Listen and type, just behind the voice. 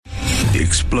The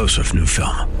explosive new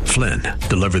film, Flynn,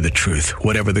 deliver the truth,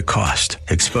 whatever the cost,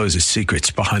 exposes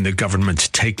secrets behind the government's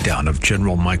takedown of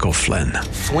General Michael Flynn.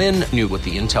 Flynn knew what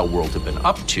the intel world had been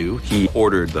up to. He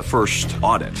ordered the first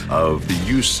audit of the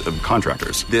use of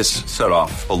contractors. This set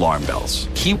off alarm bells.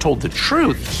 He told the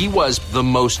truth. He was the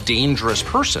most dangerous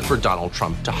person for Donald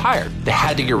Trump to hire. They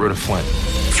had to get rid of Flynn.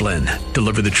 Flynn,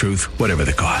 deliver the truth, whatever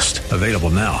the cost. Available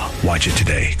now. Watch it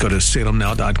today. Go to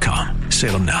salemnow.com.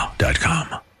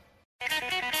 salemnow.com.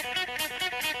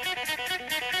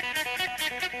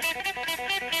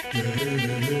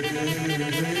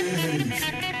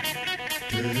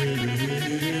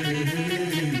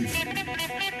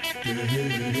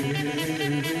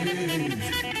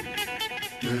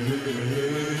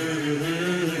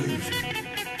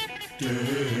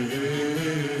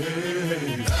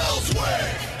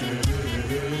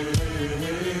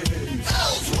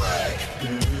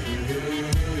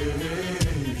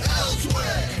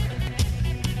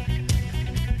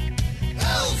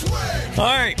 All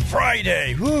right,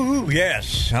 Friday. Woo,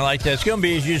 yes. I like that. It's going to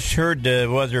be, as you just heard the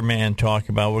weatherman talk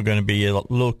about, we're going to be a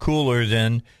little cooler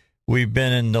than we've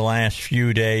been in the last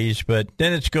few days, but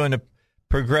then it's going to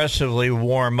progressively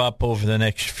warm up over the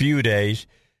next few days.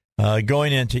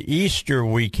 Going into Easter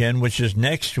weekend, which is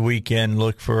next weekend,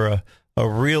 look for a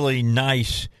really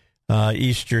nice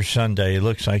Easter Sunday. It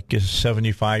looks like it's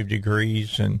 75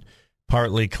 degrees and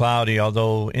partly cloudy,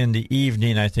 although in the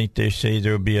evening I think they say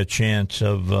there will be a chance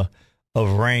of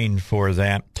rain for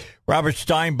that. Robert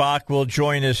Steinbach will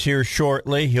join us here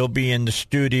shortly. He'll be in the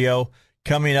studio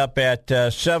coming up at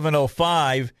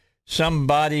 7:05.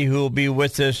 Somebody who will be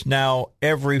with us now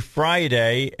every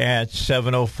Friday at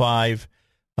 7:05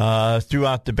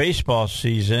 throughout the baseball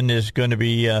season is going to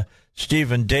be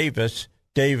Stephen Davis.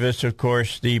 Davis, of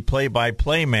course, the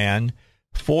play-by-play man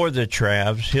for the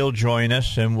Travs. He'll join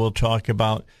us, and we'll talk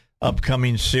about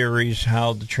upcoming series,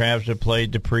 how the Travs have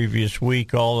played the previous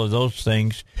week, all of those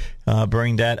things.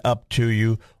 Bring that up to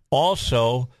you.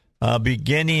 Also,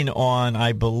 beginning on,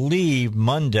 I believe,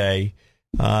 Monday,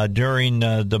 during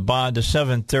the about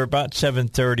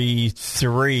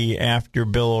 7:33 after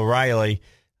Bill O'Reilly,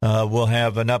 we'll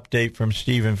have an update from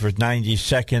Stephen for 90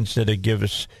 seconds that'll give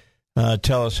us,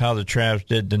 tell us how the Travs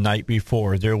did the night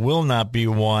before. There will not be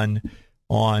one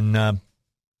on,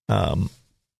 I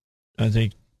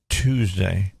think,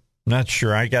 Tuesday. I'm not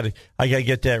sure. I gotta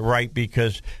get that right,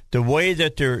 because the way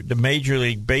that the Major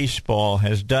League Baseball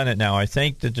has done it now, I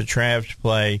think that the Travs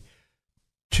play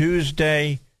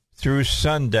Tuesday through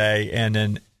Sunday, and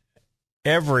then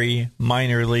every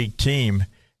minor league team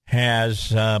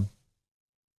has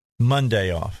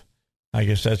Monday off. I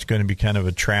guess that's going to be kind of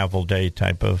a travel day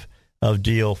type of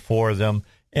deal for them,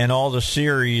 and all the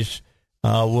series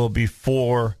will be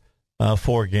four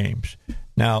games.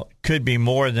 Now, could be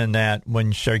more than that when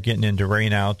you start getting into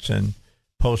rainouts and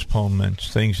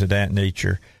postponements, things of that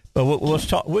nature. But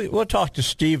we'll talk to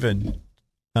Stephen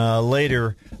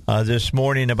later this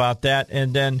morning about that,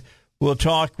 and then we'll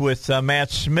talk with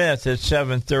Matt Smith at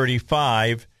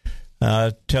 7:35.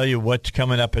 Tell you what's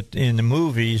coming up in the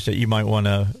movies that you might want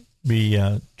to be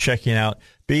checking out.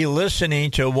 Be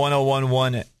listening to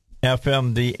 101.1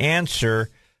 FM, The Answer.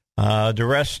 The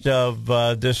rest of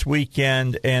this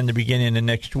weekend and the beginning of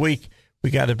next week, we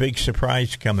got a big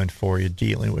surprise coming for you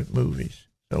dealing with movies.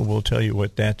 So we'll tell you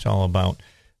what that's all about.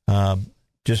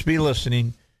 Just be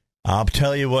listening. I'll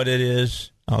tell you what it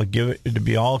is. I'll give it to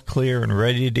be all clear and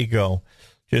ready to go.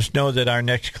 Just know that our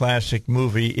next classic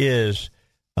movie is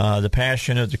The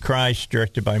Passion of the Christ,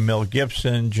 directed by Mel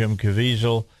Gibson, Jim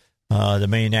Caviezel, the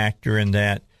main actor in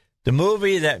that. The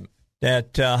movie that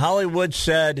Hollywood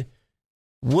said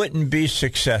wouldn't be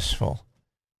successful,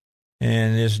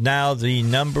 and is now the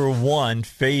number one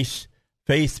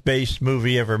faith-based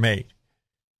movie ever made.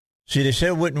 See, they said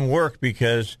it wouldn't work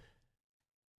because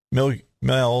Mel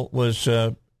was,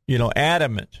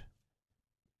 adamant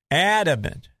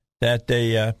that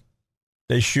they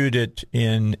shoot it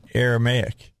in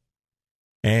Aramaic,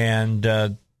 and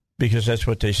because that's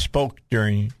what they spoke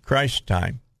during Christ's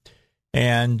time,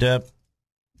 and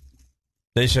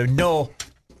they said no.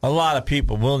 A lot of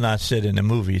people will not sit in a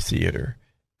movie theater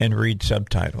and read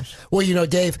subtitles. Well,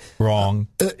 Dave. Wrong.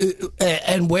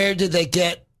 And where did they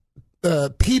get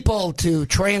people to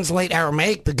translate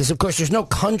Aramaic? Because, of course, there's no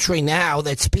country now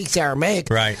that speaks Aramaic.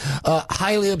 Right.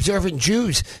 Highly observant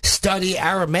Jews study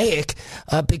Aramaic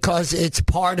because it's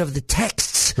part of the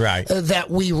texts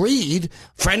that we read. A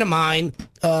friend of mine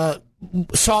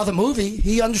saw the movie.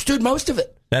 He understood most of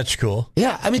it. That's cool.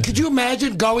 Yeah. I mean, could you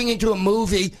imagine going into a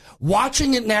movie,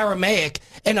 watching it in Aramaic,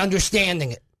 and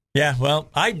understanding it? Yeah, well,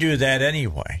 I do that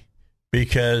anyway.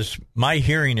 because my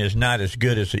hearing is not as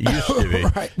good as it used to be.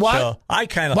 Right. What? So I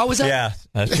kind of. What was that? Yeah,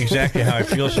 that's exactly how I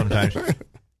feel sometimes.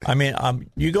 I mean,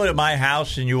 you go to my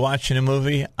house and you're watching a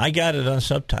movie, I got it on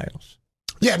subtitles.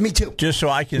 Yeah, me too. Just so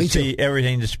I can see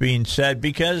everything that's being said,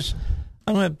 because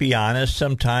I'm going to be honest,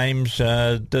 sometimes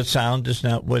the sound is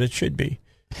not what it should be.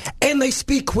 And they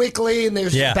speak quickly, and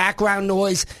there's background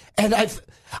noise. And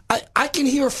I can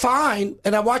hear fine,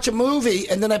 and I watch a movie,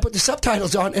 and then I put the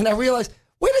subtitles on, and I realize,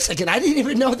 wait a second, I didn't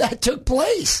even know that took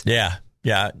place. Yeah.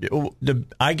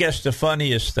 I guess the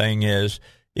funniest thing is,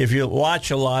 if you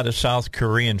watch a lot of South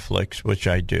Korean flicks, which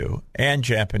I do, and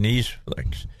Japanese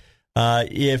flicks,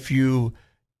 if you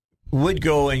would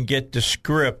go and get the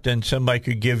script and somebody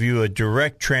could give you a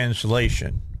direct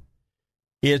translation,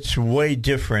 it's way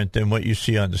different than what you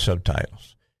see on the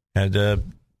subtitles. And the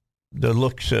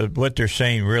looks of what they're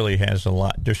saying really has a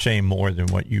lot. They're saying more than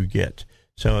what you get.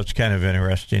 So it's kind of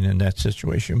interesting in that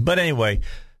situation. But anyway,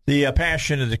 the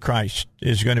Passion of the Christ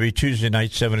is going to be Tuesday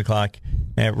night, 7 o'clock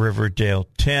at Riverdale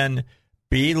 10.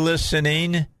 Be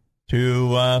listening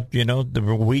to,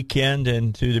 the weekend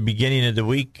and to the beginning of the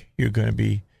week. You're going to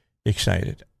be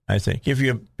excited, I think, if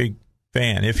you're a big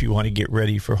fan, if you want to get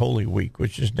ready for Holy Week,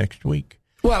 which is next week.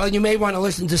 Well, and you may want to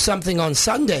listen to something on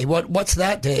Sunday. What's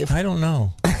that, Dave? I don't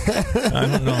know.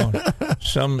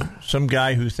 Some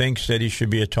guy who thinks that he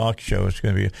should be a talk show is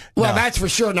going to be. Well, that's for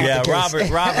sure not the case.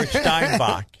 Robert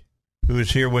Steinbach, who is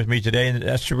here with me today, and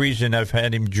that's the reason I've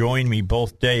had him join me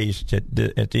both days at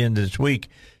the end of this week,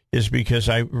 is because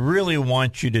I really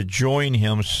want you to join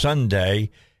him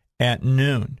Sunday at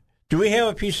noon. Do we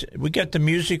have we got the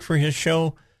music for his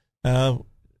show so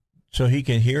he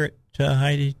can hear it,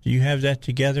 Heidi? Do you have that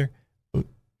together?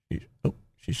 Oh,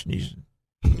 she's sneezing.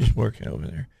 She's working over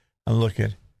there. I'm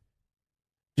looking.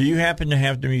 Do you happen to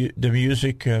have the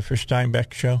music for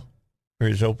Steinbeck's show, or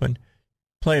his open?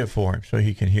 Play it for him so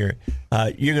he can hear it.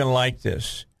 You're going to like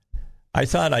this. I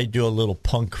thought I'd do a little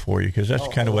punk for you, because that's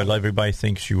kind of what everybody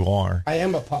thinks you are. I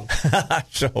am a punk.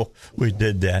 So we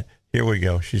did that. Here we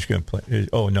go. She's going to play.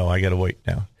 Oh, no, I got to wait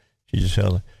now. She just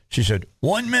held it. She said,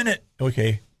 1 minute.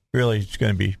 Okay, really, it's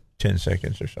going to be 10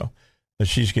 seconds or so. But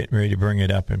she's getting ready to bring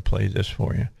it up and play this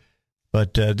for you.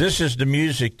 But this is the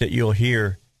music that you'll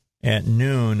hear at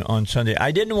noon on Sunday.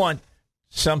 I didn't want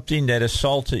something that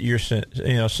assaulted your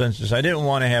senses. I didn't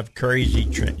want to have Crazy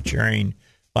Train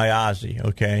by Ozzy,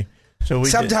 okay? So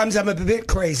sometimes I'm a bit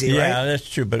crazy, right? Yeah, that's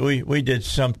true. But we did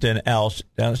something else.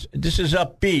 This is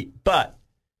upbeat, but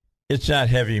it's not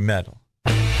heavy metal.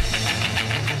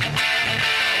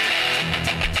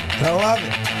 I love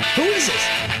it. Who is this?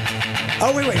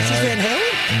 Oh, wait. Is this Van Halen?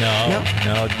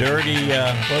 No. Dirty,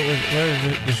 what was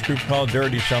this group called?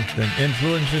 Dirty something.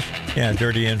 Influences? Yeah,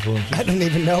 Dirty Influences. I don't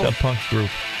even know. It's a punk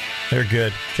group. They're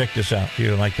good. Check this out.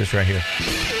 You'll like this right here.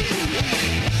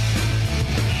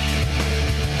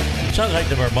 It sounds like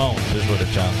the Ramones is what it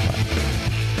sounds like.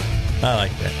 I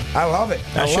like that. I love it.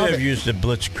 I should have used the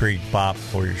Blitzkrieg Bop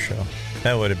for your show.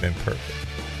 That would have been perfect.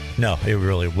 No, it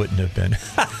really wouldn't have been.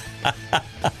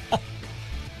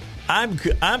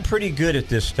 I'm pretty good at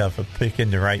this stuff of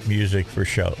picking the right music for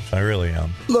shows. I really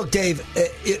am. Look, Dave,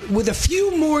 with a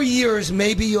few more years,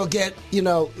 maybe you'll get,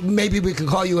 maybe we can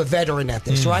call you a veteran at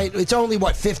this, right? It's only,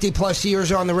 50-plus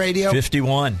years on the radio?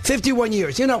 51. 51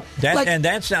 years, And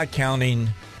that's not counting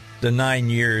the 9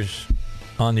 years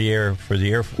on the air for the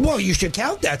Air Force. Well, you should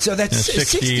count that. So that's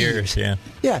 60 years. Yeah.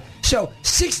 Yeah. So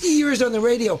 60 years on the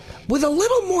radio. With a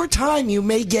little more time, you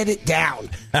may get it down.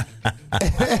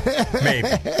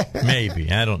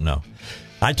 Maybe. I don't know.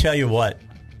 I tell you what.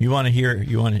 You've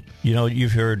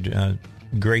heard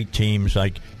great teams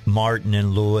like Martin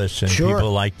and Lewis and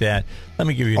people like that. Let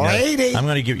me give you another.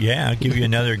 I'll give you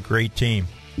another great team.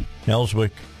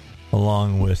 Elswick,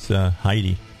 along with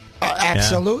Heidi.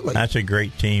 Absolutely. Yeah, that's a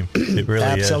great team. It really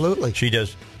Absolutely.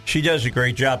 is. She does a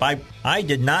great job. I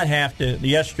did not have to.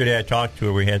 Yesterday I talked to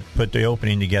her. We had put the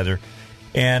opening together,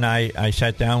 and I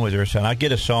sat down with her and said, I'll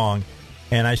get a song.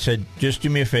 And I said, just do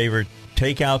me a favor,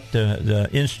 take out the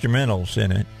instrumentals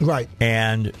in it. Right.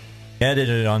 And edit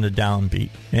it on the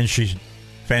downbeat. And she's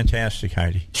fantastic,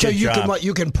 Heidi. So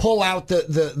you can pull out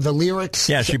the lyrics?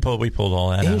 Yeah, we pulled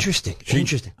all that out. Interesting.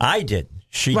 I did.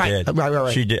 She did.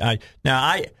 Right. She did.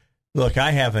 Look,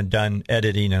 I haven't done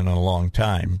editing in a long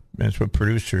time. That's what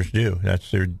producers do.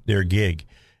 That's their gig.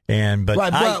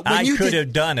 I could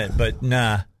have done it, but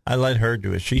nah, I let her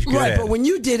do it. She's good at it. But when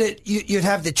you did it, you'd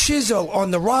have the chisel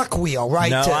on the rock wheel,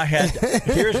 right? No,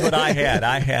 here's what I had.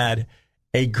 I had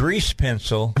a grease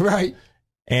pencil, right,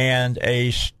 and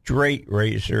a straight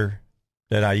razor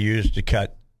that I used to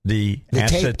cut the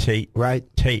acetate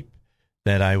tape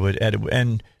that I would edit.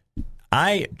 And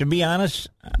To be honest,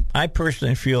 I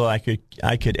personally feel I could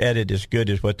edit as good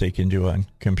as what they can do on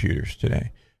computers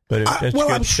today. But it's well,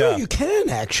 good I'm stuff. sure you can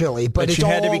actually, but you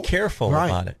had to be careful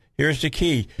about it. Here's the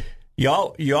key: you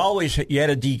had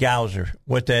a degausser.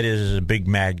 What that is a big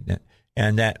magnet,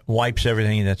 and that wipes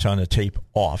everything that's on the tape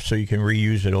off, so you can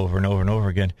reuse it over and over and over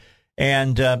again.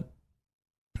 And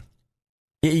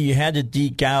you had to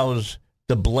degauss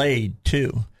the blade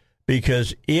too,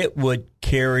 because it would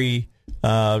carry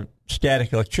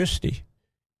static electricity,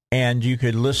 and you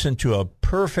could listen to a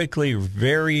perfectly,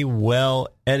 very well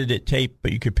edited tape,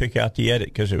 but you could pick out the edit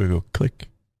because it would go click.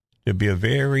 It'd be a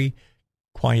very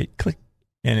quiet click,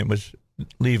 and it was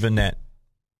leaving that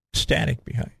static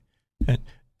behind. And,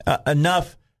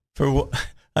 enough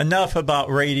about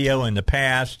radio in the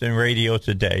past and radio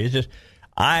today. It's just,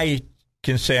 I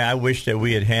can say I wish that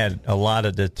we had a lot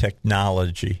of the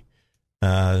technology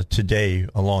today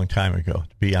a long time ago,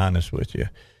 to be honest with you.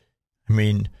 I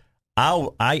mean,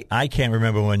 I can't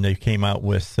remember when they came out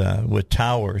with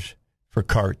towers for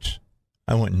carts.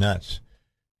 I went nuts.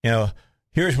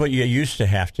 Here's what you used to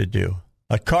have to do.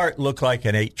 A cart looked like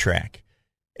an 8-track,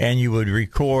 and you would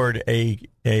record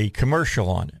a commercial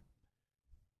on it.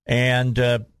 And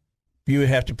you would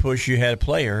have to push, you had a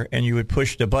player, and you would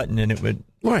push the button, and it would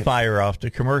fire off the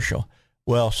commercial.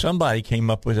 Well, somebody came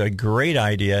up with a great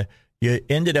idea. You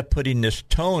ended up putting this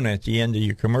tone at the end of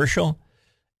your commercial,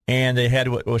 and they had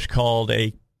what was called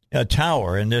a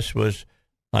tower, and this was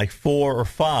like 4 or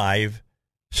 5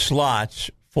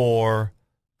 slots for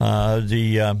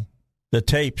the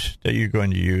tapes that you're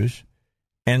going to use.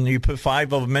 And you put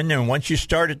 5 of them in there, and once you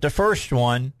started the first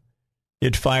one,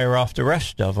 it'd fire off the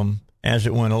rest of them as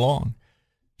it went along.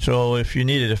 So if you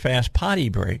needed a fast potty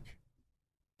break,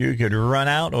 you could run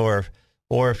out,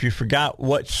 or if you forgot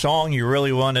what song you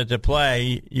really wanted to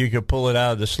play, you could pull it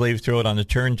out of the sleeve, throw it on the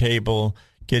turntable,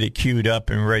 get it queued up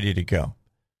and ready to go.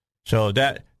 So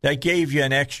that gave you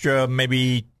an extra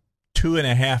maybe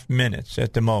 2.5 minutes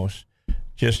at the most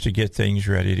just to get things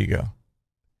ready to go.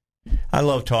 I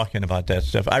love talking about that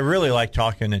stuff. I really like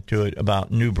talking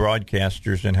about new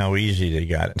broadcasters and how easy they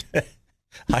got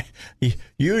it.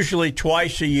 Usually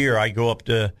twice a year I go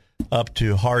up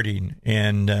to Harding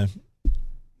and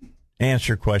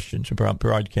answer questions about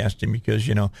broadcasting because,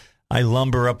 I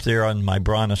lumber up there on my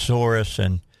Brontosaurus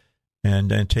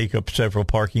and take up several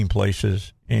parking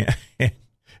places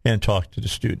and talk to the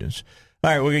students. All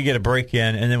right, we're going to get a break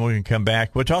in, and then we're going to come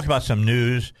back. We'll talk about some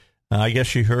news. I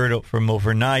guess you heard from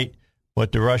overnight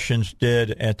what the Russians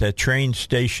did at that train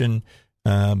station.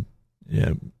 They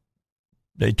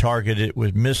targeted it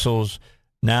with missiles.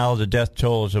 Now the death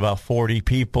toll is about 40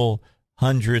 people.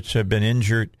 Hundreds have been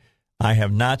injured. I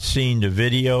have not seen the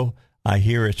video. I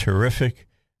hear it's horrific.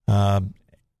 And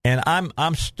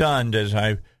I'm stunned as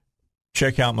I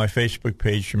check out my Facebook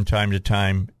page from time to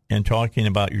time and talking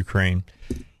about Ukraine.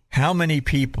 How many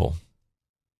people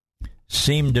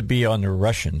seem to be on the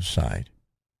Russian side?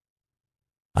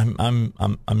 I'm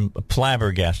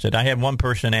flabbergasted. I had one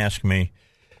person ask me,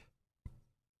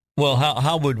 well,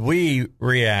 how would we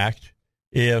react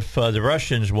if the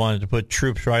Russians wanted to put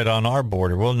troops right on our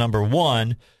border? Well, number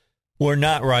one, we're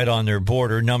not right on their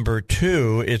border. Number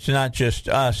two, it's not just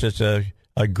us. It's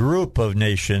a group of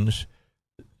nations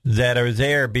that are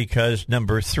there because,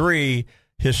 number three,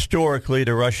 historically,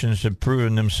 the Russians have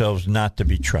proven themselves not to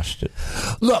be trusted.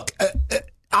 Look,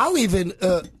 I'll even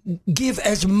give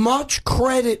as much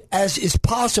credit as is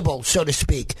possible, so to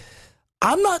speak.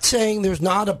 I'm not saying there's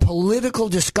not a political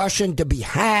discussion to be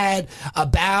had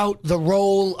about the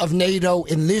role of NATO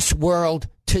in this world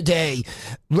today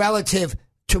relative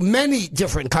to many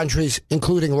different countries,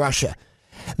 including Russia.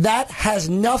 That has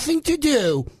nothing to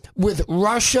do with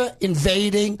Russia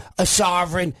invading a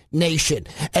sovereign nation.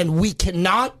 And we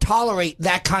cannot tolerate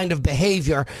that kind of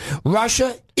behavior.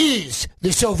 Russia is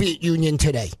the Soviet Union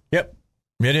today. Yep,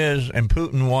 it is. And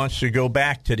Putin wants to go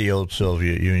back to the old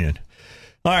Soviet Union.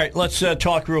 All right, let's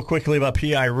talk real quickly about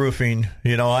PI Roofing.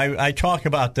 I talk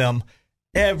about them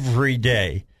every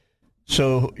day.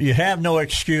 So you have no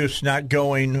excuse not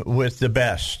going with the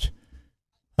best.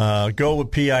 Go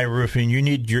with PI Roofing. You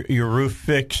need your roof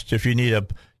fixed. If you need a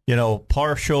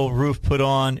partial roof put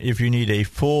on, if you need a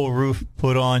full roof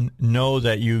put on, know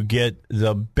that you get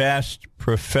the best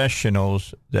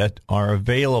professionals that are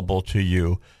available to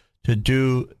you to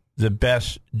do the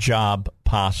best job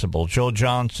possible. Joe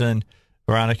Johnson,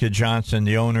 Veronica Johnson,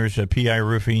 the owners of PI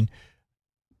Roofing,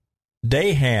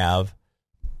 they have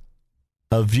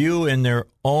a view in their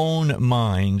own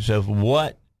minds of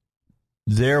what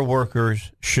their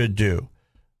workers should do.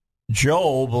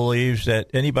 Joel believes that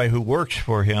anybody who works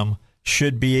for him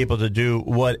should be able to do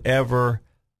whatever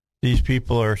these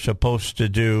people are supposed to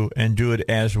do and do it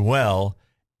as well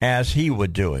as he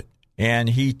would do it. And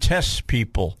he tests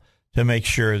people to make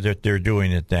sure that they're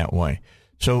doing it that way.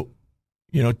 So,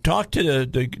 talk to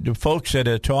the folks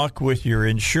that talk with your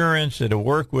insurance, that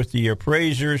work with the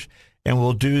appraisers, and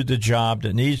will do the job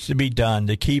that needs to be done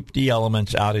to keep the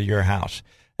elements out of your house.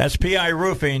 That's PI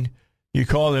Roofing. You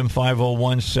call them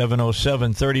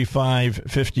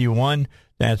 501-707-3551.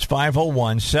 That's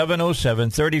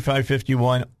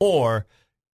 501-707-3551, or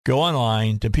go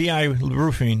online to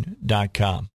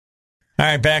piroofing.com. All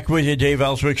right, back with you, Dave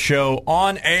Elswick Show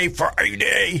on a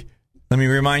Friday. Let me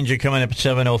remind you, coming up at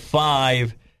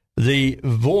 7:05, the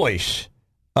voice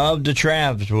of the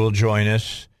Travs will join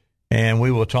us, and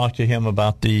we will talk to him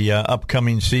about the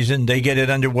upcoming season. They get it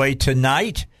underway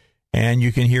tonight, and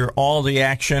you can hear all the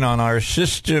action on our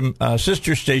sister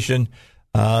station,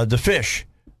 The Fish,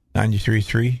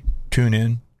 93.3. Tune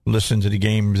in, listen to the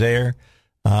game there.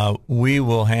 We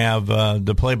will have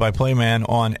the play-by-play man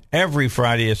on every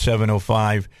Friday at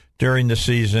 7:05 during the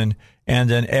season, and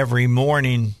then every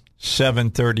morning,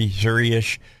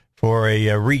 7:33-ish, for a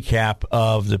recap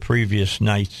of the previous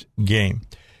night's game.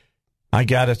 I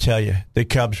got to tell you, the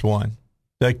Cubs won.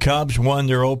 The Cubs won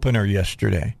their opener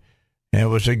yesterday. And it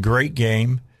was a great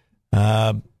game.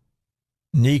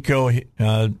 Nico hit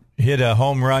a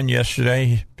home run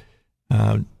yesterday.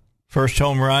 First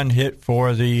home run hit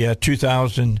for the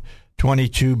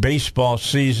 2022 baseball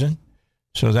season.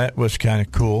 So that was kind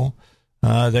of cool.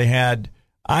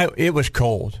 It was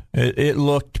cold. It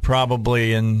looked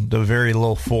probably in the very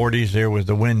low 40s there with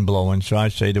the wind blowing. So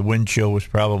I'd say the wind chill was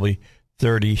probably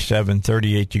 37,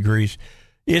 38 degrees.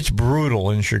 It's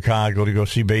brutal in Chicago to go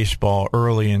see baseball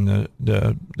early in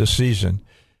the season.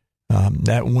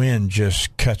 That wind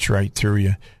just cuts right through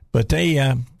you. But they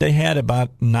had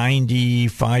about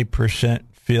 95%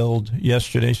 filled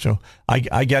yesterday, so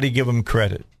I got to give them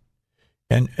credit.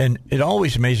 And it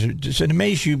always amazes. Does it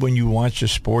amaze you when you watch a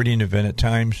sporting event at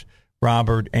times,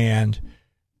 Robert, and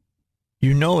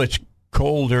it's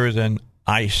colder than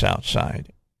ice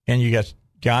outside, and you got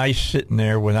guys sitting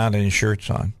there without any shirts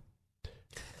on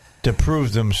to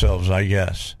prove themselves, I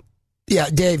guess. Yeah,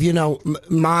 Dave,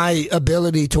 my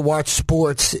ability to watch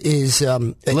sports is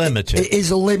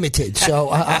limited.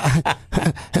 So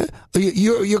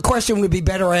your question would be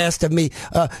better asked of me.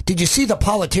 Did you see the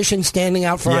politician standing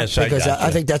out front? Yes, because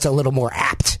I think that's a little more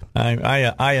apt.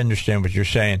 I understand what you're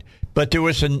saying. But there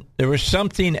was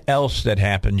something else that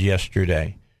happened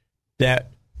yesterday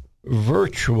that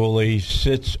virtually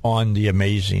sits on the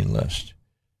amazing list.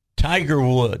 Tiger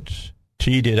Woods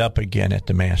teed it up again at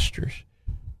the Masters.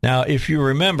 Now, if you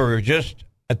remember, just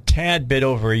a tad bit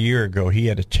over a year ago, he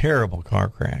had a terrible car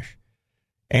crash.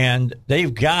 And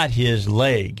they've got his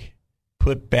leg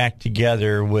put back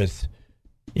together with,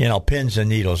 pins and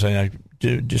needles and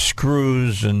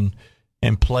screws and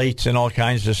plates and all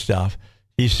kinds of stuff.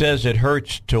 He says it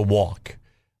hurts to walk.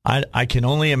 I can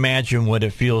only imagine what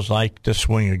it feels like to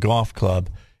swing a golf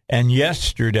club. And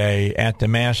yesterday at the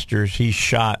Masters, he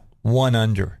shot 1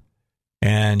 under.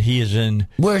 And he is in...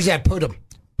 Where's that put him?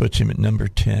 Puts him at number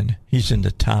 10. He's in the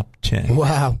top 10.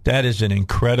 Wow. That is an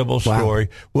incredible story.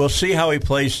 Wow. We'll see how he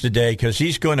plays today because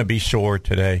he's going to be sore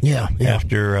today. Yeah.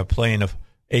 After playing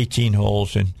 18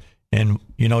 holes. And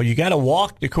you got to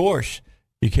walk the course.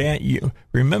 You can't. You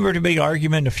remember the big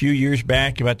argument a few years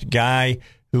back about the guy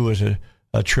who was a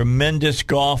tremendous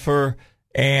golfer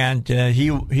and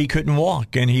he couldn't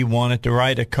walk and he wanted to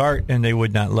ride a cart and they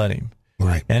would not let him.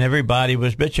 Right. And everybody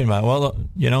was bitching about,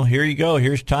 here you go.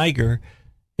 Here's Tiger.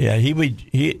 Yeah,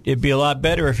 it'd be a lot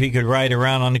better if he could ride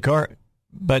around on the cart.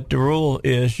 But the rule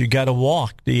is you got to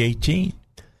walk the 18.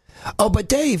 Oh, but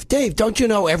Dave, don't you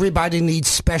know everybody needs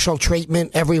special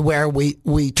treatment everywhere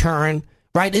we turn?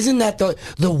 Right? Isn't that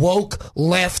the woke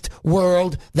left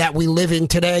world that we live in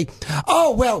today?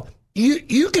 Oh, well,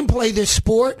 you can play this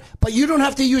sport, but you don't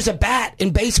have to use a bat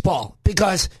in baseball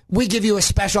because we give you a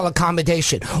special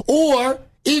accommodation. Or,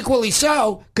 equally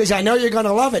so, because I know you're going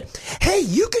to love it, hey,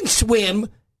 you can swim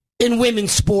in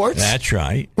women's sports. That's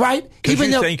right. Right? Because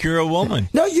you think you're a woman.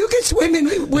 No, you can swim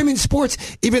in women's sports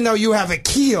even though you have a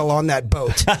keel on that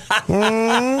boat.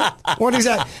 What is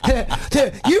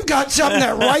that? You've got something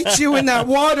that rights you in that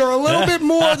water a little bit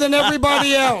more than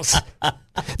everybody else.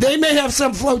 They may have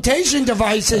some flotation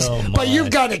devices, but you've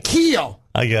got a keel.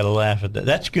 I got to laugh at that.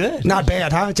 That's good. Not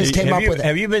bad, huh? I just came up with it.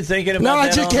 Have you been thinking about that?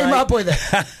 No, I just came up with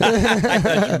it. I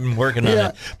thought you've been working on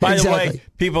it. By the way,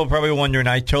 people are probably wondering,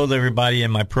 I told everybody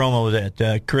in my promo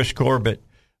that Chris Corbett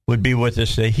would be with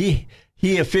us today.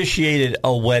 He officiated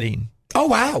a wedding. Oh,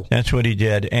 wow. That's what he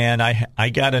did. And I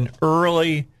got an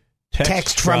early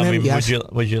text from him. Yes.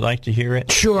 Would you like to hear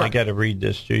it? Sure. I got to read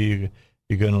this to you.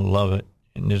 You're going to love it.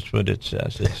 And this is what it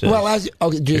says. It says, well,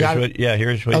 do you got it?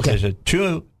 Here's what it says.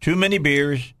 Too many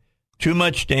beers, too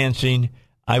much dancing.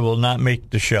 I will not make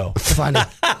the show. Funny.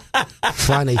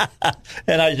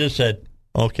 And I just said,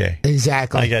 okay.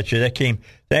 Exactly. I got you. That came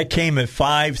at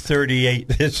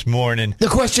 5:38 this morning. The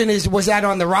question is, was that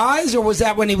on the rise or was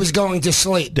that when he was going to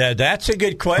sleep? That's a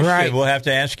good question. Right. We'll have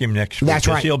to ask him next week. That's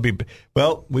right.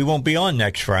 We won't be on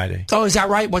next Friday. Oh, is that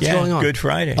right? What's going on? Good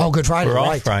Friday. Oh, Good Friday. We're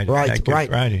right. off Friday. Right. Good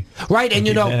Friday. Right.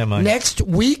 And, next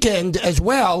weekend as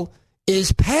well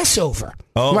is Passover.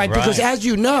 Oh, right. Because as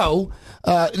you know,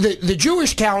 the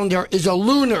Jewish calendar is a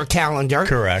lunar calendar.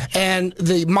 Correct. And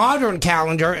the modern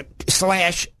calendar /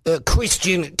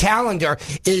 Christian calendar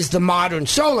is the modern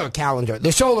solar calendar.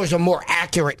 The solar is a more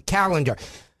accurate calendar.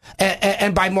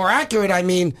 And by more accurate, I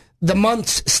mean the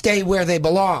months stay where they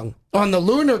belong. On the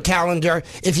lunar calendar,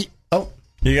 you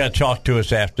got to talk to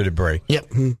us after the break.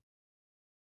 Yep.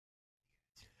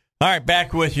 All right,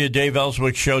 back with you, Dave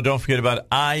Elswick Show. Don't forget about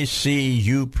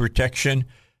ICU Protection.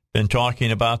 Been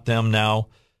talking about them now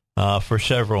for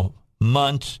several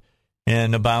months,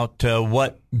 and about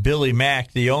what Billy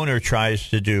Mack, the owner, tries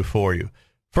to do for you.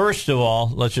 First of all,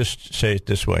 let's just say it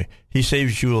this way. He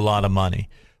saves you a lot of money.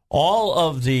 All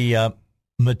of the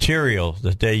material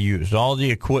that they use, all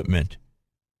the equipment,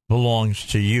 belongs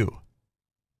to you,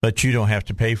 but you don't have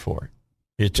to pay for it.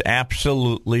 It's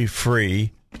absolutely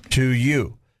free to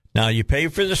you. Now, you pay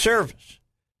for the service,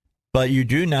 but you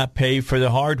do not pay for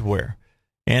the hardware,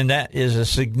 and that is a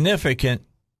significant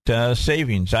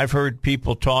savings. I've heard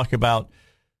people talk about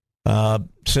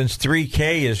since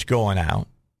 3K is going out,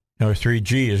 or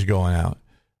 3G is going out,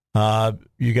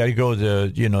 you got to go to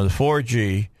the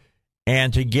 4G,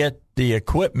 and to get the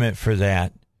equipment for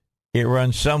that, it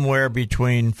runs somewhere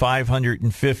between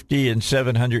 $550 and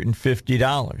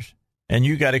 $750, and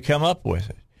you got to come up with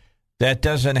it. That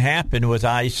doesn't happen with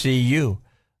ICU.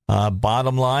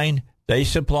 Bottom line, they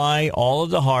supply all of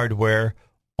the hardware,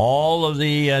 all of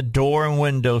the door and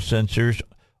window sensors,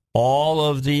 all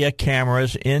of the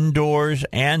cameras, indoors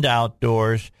and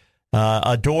outdoors,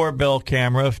 a doorbell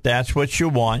camera if that's what you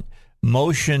want,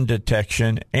 motion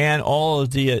detection, and all of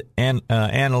the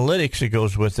analytics that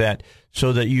goes with that,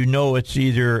 so that you know it's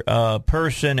either a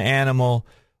person, animal,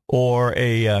 or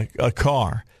a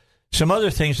car. Some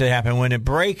other things that happen when it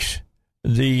breaks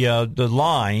the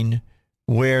line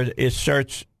where it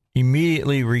starts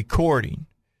immediately recording.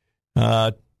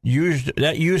 That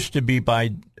used to be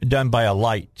done by a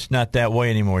light. It's not that way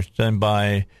anymore. It's done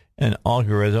by an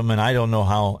algorithm, and I don't know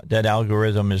how that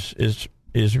algorithm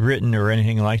is written or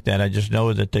anything like that. I just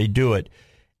know that they do it.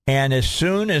 And as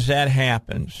soon as that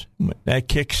happens, that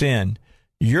kicks in,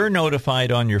 you're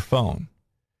notified on your phone.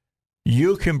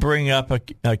 You can bring up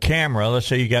a camera. Let's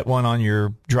say you got one on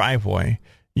your driveway.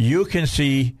 You can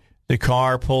see the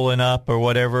car pulling up or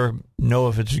whatever, know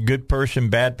if it's a good person,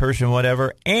 bad person,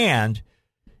 whatever, and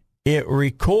it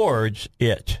records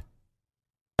it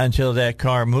until that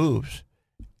car moves.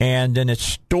 And then it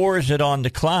stores it on the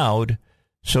cloud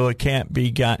so it can't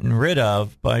be gotten rid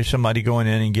of by somebody going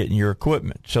in and getting your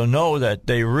equipment. So know that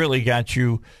they really got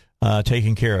you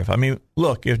taken care of. I mean,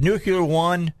 look, if Nuclear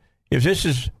One, if this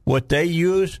is what they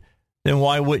use, then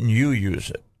why wouldn't you use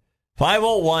it?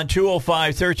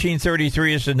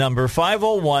 501-205-1333 is the number.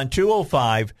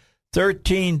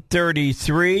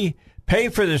 501-205-1333. Pay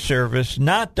for the service,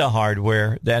 not the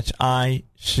hardware. That's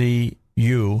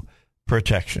ICU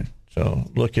Protection. So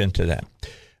look into that.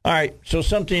 All right, so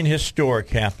something historic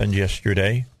happened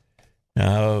yesterday.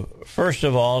 First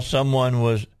of all, someone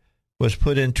was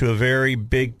put into a very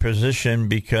big position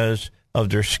because of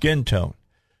their skin tone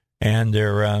and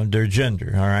their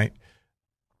gender, all right?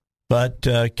 But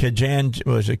Ketanji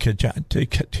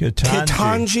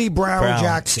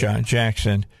Brown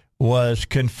Jackson was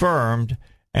confirmed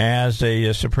as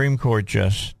a Supreme Court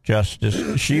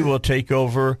justice. She will take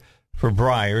over for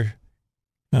Breyer,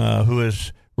 who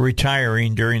is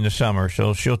retiring during the summer,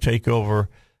 so she'll take over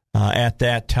at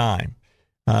that time.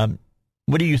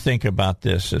 What do you think about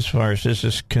this as far as this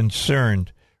is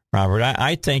concerned, Robert?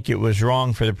 I think it was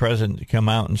wrong for the president to come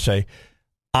out and say,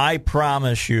 I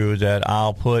promise you that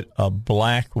I'll put a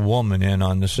black woman in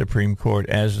on the Supreme Court,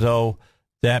 as though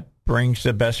that brings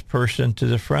the best person to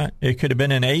the front. It could have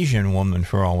been an Asian woman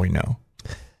for all we know.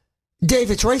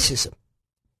 Dave, it's racism.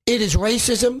 It is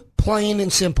racism, plain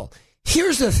and simple.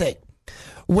 Here's the thing.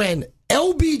 When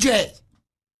LBJ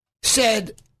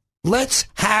said, let's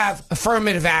have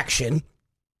affirmative action,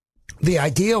 the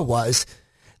idea was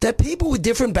that people with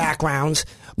different backgrounds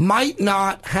might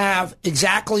not have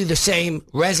exactly the same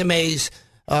resumes,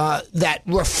 that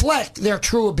reflect their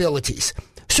true abilities.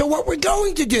 So what we're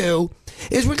going to do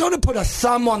is we're going to put a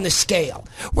thumb on the scale.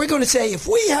 We're going to say if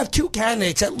we have two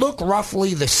candidates that look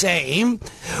roughly the same,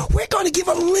 we're going to give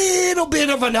a little bit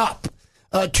of an up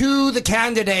to the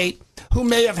candidate who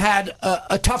may have had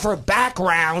a tougher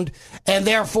background and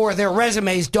therefore their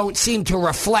resumes don't seem to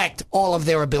reflect all of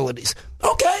their abilities.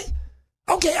 Okay,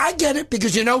 I get it,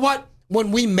 because you know what?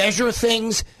 When we measure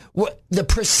things, the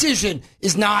precision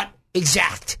is not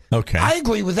exact. Okay. I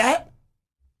agree with that.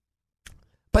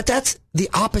 But that's the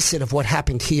opposite of what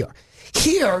happened here.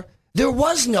 Here, there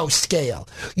was no scale.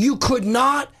 You could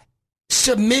not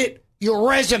submit your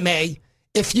resume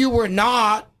if you were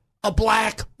not a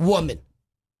black woman.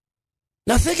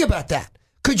 Now think about that.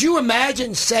 Could you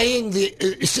imagine saying say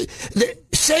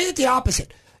it the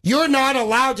opposite? You're not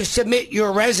allowed to submit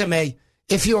your resume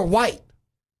if you're white,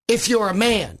 if you're a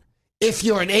man, if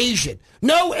you're an Asian.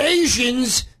 No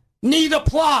Asians need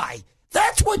apply.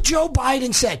 That's what Joe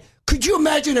Biden said. Could you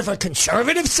imagine if a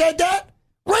conservative said that?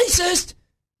 Racist.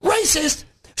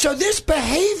 So this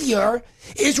behavior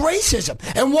is racism.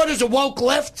 And what does the woke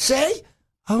left say?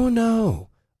 Oh no.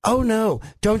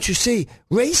 Don't you see?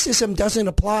 Racism doesn't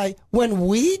apply when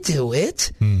we do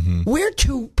it. Mm-hmm. We're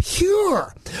too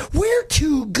pure. We're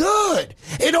too good.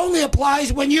 It only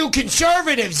applies when you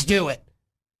conservatives do it.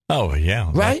 Oh,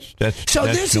 yeah. Right? That's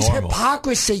this normal. is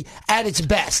hypocrisy at its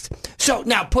best. So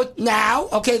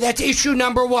okay, that's issue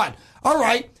number one. All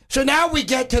right, so now we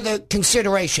get to the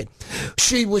consideration.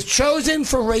 She was chosen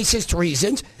for racist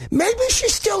reasons. Maybe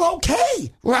she's still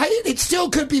okay, right? It still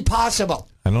could be possible.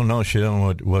 I don't know. She don't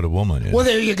know what a woman is. Well,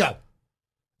 there you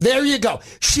go.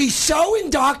 She's so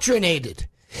indoctrinated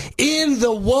in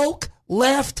the woke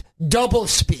left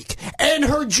doublespeak. And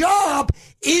her job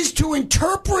is to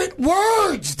interpret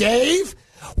words, Dave.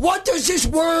 What does this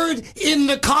word in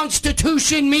the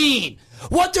Constitution mean?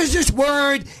 What does this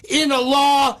word in a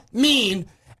law mean?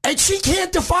 And she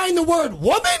can't define the word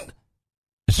woman?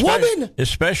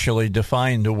 Especially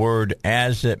define the word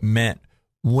as it meant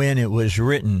when it was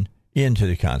written into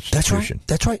the Constitution.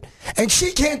 That's right. And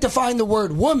she can't define the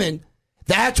word woman.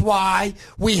 That's why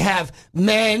we have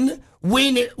men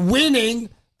winning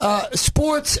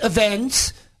sports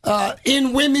events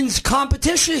in women's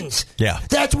competitions. Yeah.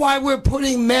 That's why we're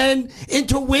putting men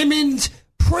into women's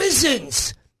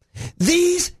prisons.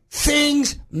 These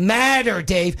things matter,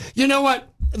 Dave. You know what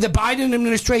the Biden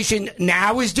administration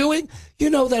now is doing? You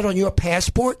know that on your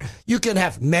passport, you can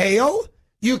have male,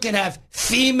 you can have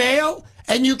female,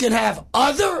 and you can have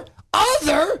other.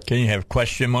 Can you have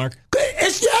question mark?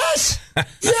 Yes.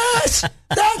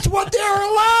 That's what they're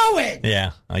allowing.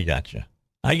 Yeah, I got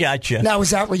you. Now, is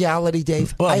that reality,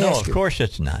 Dave? Well, no, of course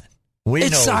it's not.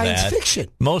 It's know science that. Fiction.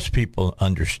 Most people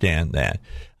understand that.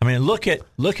 I mean, look at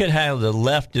how the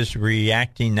left is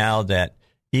reacting now that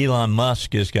Elon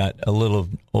Musk has got a little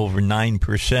over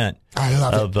 9%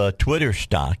 of Twitter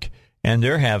stock, and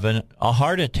they're having a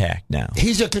heart attack now.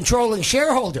 He's a controlling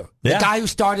shareholder. Yeah. The guy who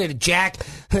started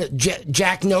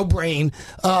Jack No Brain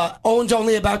owns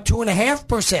only about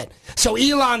 2.5%. So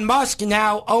Elon Musk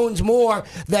now owns more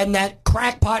than that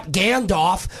crackpot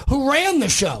Gandalf who ran the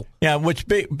show. Yeah, what's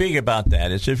big about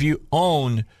that is if you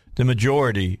own the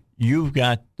majority, you've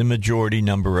got the majority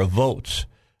number of votes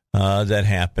that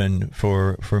happen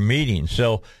for meetings.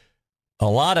 So a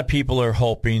lot of people are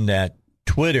hoping that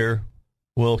Twitter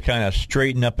will kind of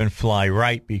straighten up and fly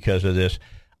right because of this.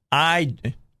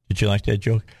 Did you like that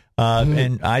joke?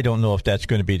 And I don't know if that's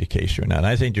going to be the case or not.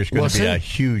 I think there's going to be a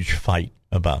huge fight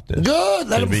about this. Good.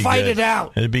 Let them fight it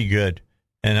out. It'll be good.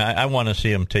 And I want to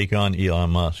see him take on Elon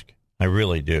Musk. I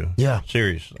really do. Yeah.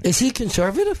 Seriously. Is he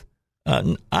conservative?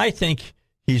 I think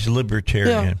he's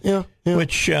libertarian. Yeah.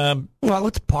 Which, well,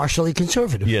 it's partially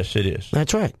conservative. Yes, it is.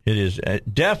 That's right. It is.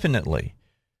 Definitely,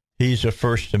 he's a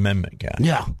First Amendment guy.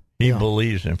 Yeah. He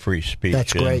believes in free speech.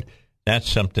 That's great. That's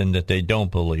something that they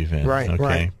don't believe in. Right,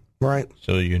 okay? Right.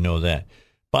 So you know that.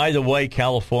 By the way,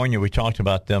 California, we talked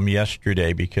about them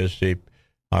yesterday because they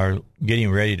are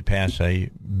getting ready to pass a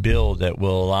bill that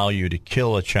will allow you to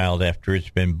kill a child after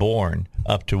it's been born,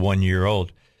 up to 1 year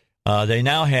old. They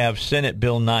now have Senate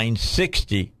Bill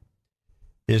 960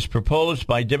 is proposed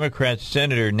by Democrat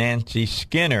Senator Nancy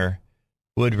Skinner,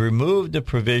 would remove the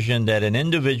provision that an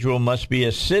individual must be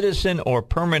a citizen or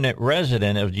permanent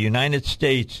resident of the United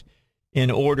States in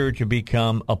order to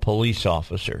become a police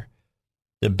officer.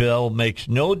 The bill makes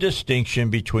no distinction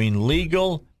between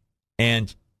legal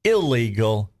and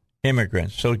illegal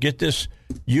immigrants. So get this,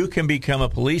 you can become a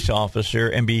police officer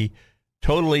and be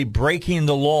totally breaking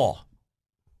the law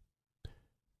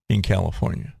in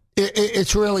California.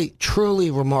 It's really,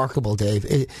 truly remarkable, Dave.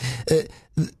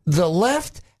 the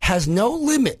left has no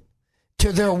limit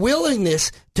to their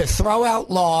willingness to throw out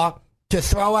law, to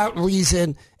throw out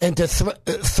reason, and to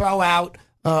throw out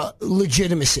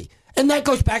legitimacy. And that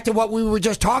goes back to what we were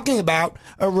just talking about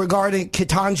regarding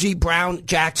Ketanji Brown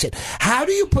Jackson. How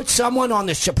do you put someone on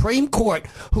the Supreme Court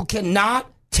who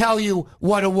cannot tell you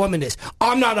what a woman is?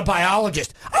 I'm not a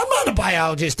biologist. I'm not a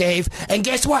biologist, Dave. And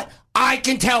guess what? I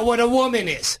can tell what a woman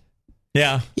is.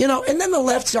 Yeah. And then the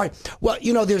left side, well,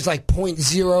 there's like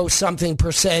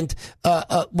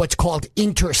 0.0-something% what's called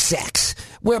intersex,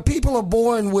 where people are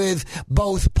born with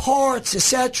both parts,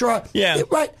 etc. Yeah.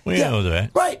 Right. We know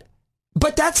that. Right.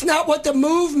 But that's not what the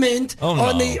movement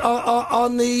on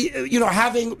the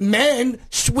having men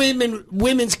swim in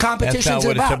women's competitions that's not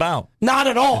what it's about. Not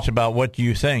at all. It's about what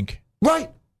you think. Right.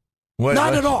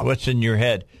 Not at all. What's in your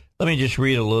head? Let me just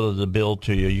read a little of the bill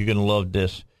to you. You're going to love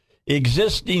this.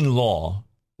 Existing law,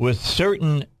 with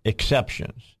certain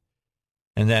exceptions,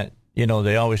 and that,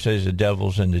 they always say the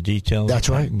devil's in the details. That's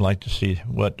right. I'd like to see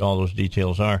what all those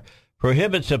details are.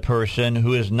 Prohibits a person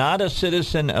who is not a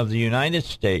citizen of the United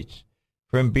States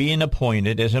from being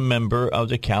appointed as a member of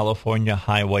the California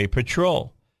Highway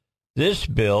Patrol. This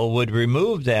bill would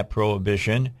remove that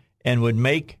prohibition and would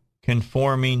make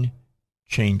conforming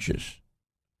changes.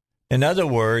 In other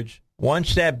words,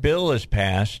 once that bill is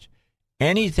passed,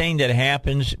 anything that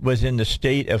happens within the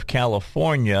state of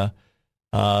California,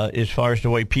 as far as the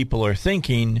way people are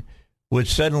thinking, would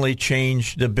suddenly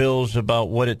change the bills about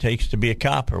what it takes to be a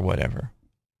cop or whatever.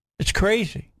 It's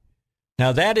crazy.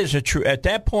 Now, that is at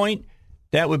that point,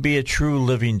 that would be a true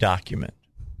living document.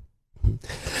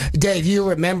 Dave, you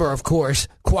remember, of course,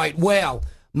 quite well,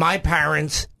 my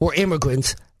parents were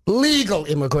immigrants, legal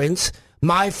immigrants.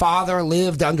 My father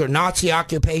lived under Nazi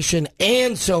occupation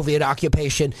and Soviet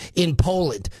occupation in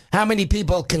Poland. How many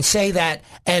people can say that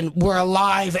and were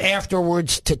alive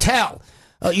afterwards to tell?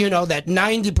 That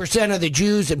 90% of the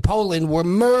Jews in Poland were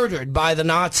murdered by the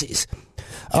Nazis.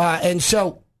 And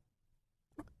so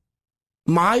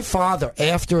my father,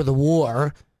 after the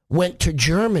war, went to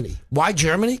Germany. Why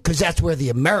Germany? Because that's where the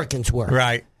Americans were.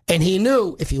 Right. And he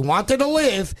knew if you wanted to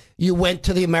live, you went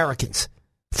to the Americans.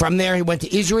 From there, he went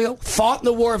to Israel, fought in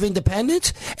the War of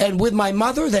Independence, and with my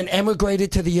mother, then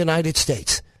emigrated to the United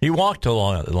States. He walked a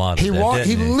lot of that, didn't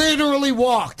he? He literally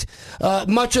walked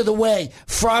much of the way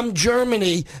from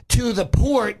Germany to the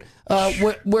port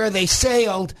where they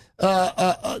sailed.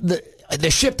 The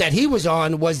ship that he was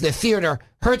on was the Theodor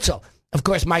Herzl. Of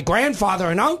course, my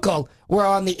grandfather and uncle were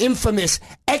on the infamous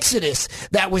Exodus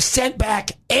that was sent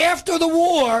back after the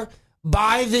war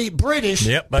by the British,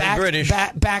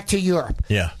 back to Europe.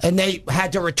 Yeah. And they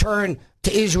had to return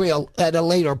to Israel at a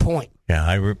later point.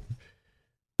 Yeah,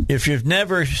 if you've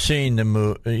never seen the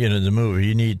movie,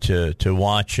 you need to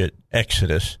watch it,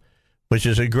 Exodus, which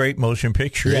is a great motion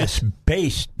picture. Yes. It's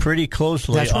based pretty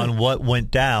closely on what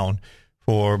went down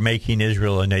for making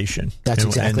Israel a nation. That's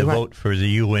exactly right. And the right. vote for the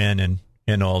UN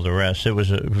and all the rest. It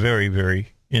was a very,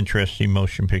 very interesting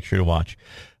motion picture to watch.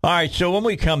 All right, so when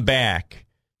we come back,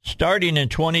 starting in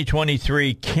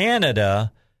 2023,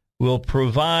 Canada will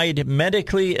provide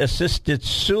medically assisted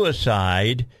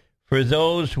suicide for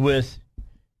those with,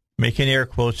 making air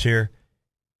quotes here,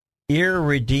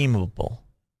 irredeemable.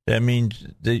 That means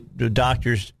the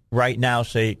doctors right now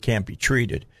say it can't be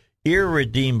treated.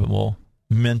 Irredeemable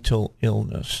mental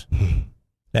illness.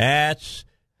 That's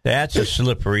a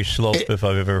slippery slope if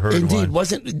I've ever heard Indeed. one.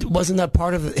 Wasn't that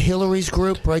part of Hillary's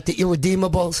group, right? The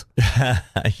Irredeemables?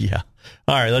 Yeah.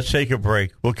 All right, let's take a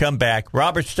break. We'll come back.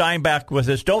 Robert Steinbach with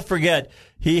us. Don't forget,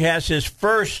 he has his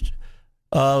first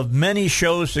of many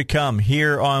shows to come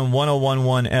here on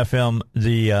 101.1 FM.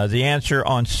 The Answer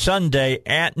on Sunday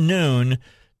at noon.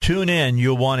 Tune in.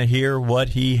 You'll want to hear what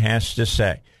he has to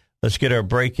say. Let's get our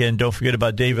break in. Don't forget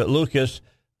about David Lucas.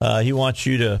 He wants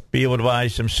you to be able to buy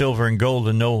some silver and gold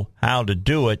and know how to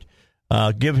do it.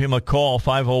 Give him a call,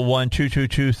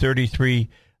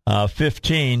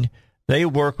 501-222-3315. They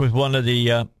work with one of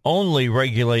the only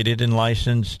regulated and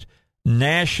licensed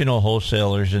national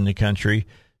wholesalers in the country,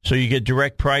 so you get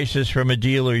direct prices from a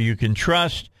dealer you can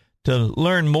trust. To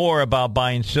learn more about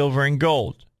buying silver and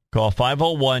gold, call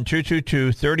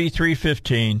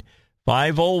 501-222-3315,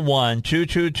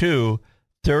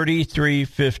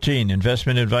 501-222-3315.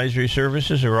 Investment advisory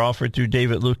services are offered through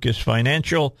David Lucas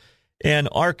Financial and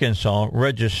Arkansas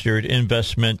Registered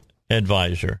Investment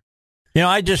Advisor.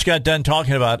 I just got done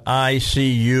talking about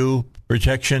ICU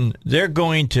protection. They're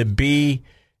going to be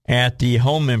at the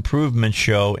Home Improvement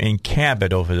Show in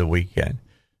Cabot over the weekend.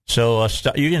 So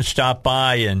you can stop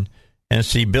by and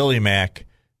see Billy Mack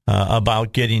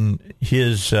about getting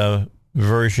his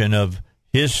version of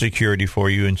his security for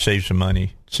you and save some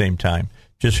money at the same time.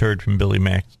 Just heard from Billy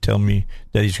Mack tell me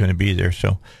that he's going to be there.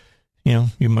 So,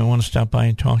 you might want to stop by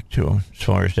and talk to him as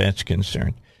far as that's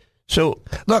concerned. So,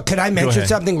 look, can I mention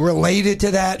something related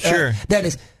to that? Sure. That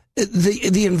is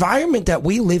the environment that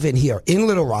we live in here, in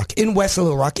Little Rock, in West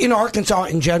Little Rock, in Arkansas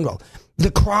in general.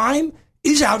 The crime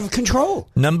is out of control.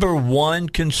 Number one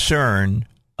concern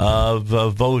of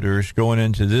voters going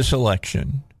into this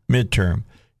election, midterm,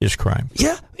 is crime.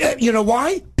 Yeah. You know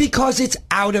why? Because it's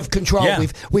out of control. Yeah,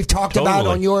 we've talked about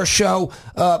on your show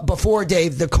before,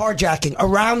 Dave, the carjacking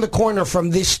around the corner from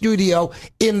this studio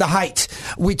in the Heights.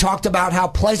 We talked about how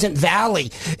Pleasant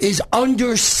Valley is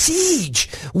under siege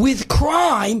with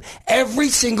crime every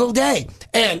single day.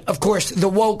 And, of course, the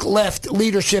woke left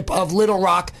leadership of Little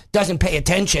Rock doesn't pay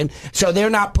attention, so they're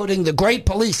not putting the great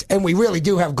police, and we really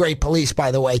do have great police,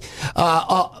 by the way,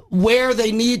 where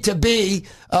they need to be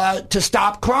to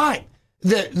stop crime.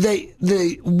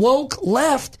 The woke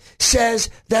left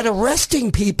says that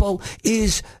arresting people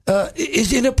is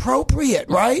inappropriate,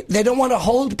 right? They don't want to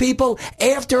hold people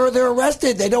after they're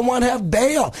arrested. They don't want to have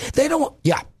bail. They don't.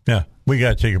 Yeah, we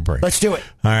got to take a break. Let's do it.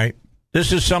 All right.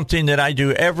 This is something that I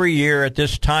do every year at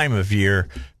this time of year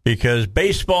because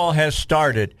baseball has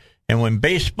started, and when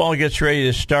baseball gets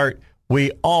ready to start,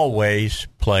 we always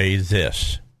play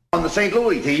this. On the St.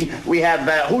 Louis team, we have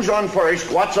who's on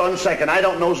first, what's on second, I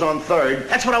don't know's on third.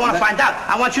 That's what I want to find out.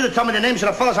 I want you to tell me the names of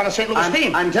the fellas on the St. Louis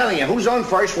team. I'm telling you, who's on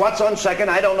first, what's on second,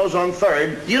 I don't know's on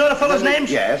third. Do you know the fellas'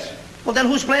 names? Yes. Well, then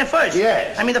who's playing first?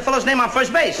 Yes. I mean the fellow's name on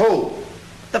first base. Who?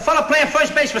 The fellow playing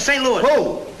first base for St. Louis.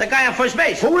 Who? The guy on first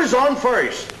base. Who is on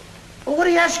first? Well, what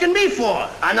are you asking me for?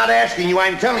 I'm not asking you,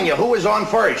 I'm telling you, who is on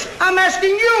first? I'm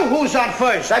asking you who's on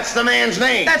first. That's the man's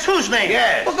name. That's whose name?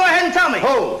 Yes. Well, go ahead and tell me.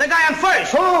 Who? The guy on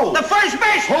first. Who? The first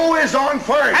baseman. Who is on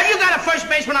first? Have you got a first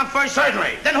baseman on first?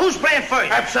 Certainly. Then who's playing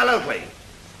first? Absolutely.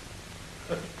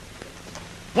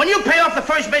 When you pay off the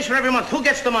first baseman every month, who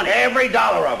gets the money? Every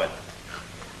dollar of it.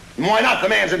 Why not? The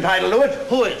man's entitled to it.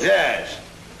 Who is? Yes.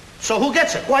 So who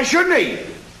gets it? Why shouldn't he?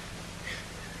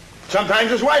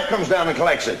 Sometimes his wife comes down and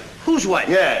collects it. Whose wife?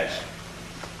 Yes.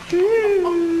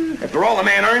 After all, the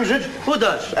man earns it. Who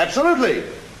does? Absolutely.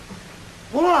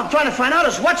 Well, all I'm trying to find out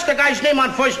is what's the guy's name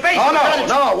on first base? Oh,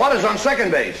 no. What is on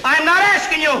second base? I'm not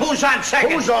asking you who's on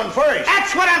second. Who's on first?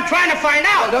 That's what I'm trying to find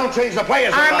out. Well, don't change the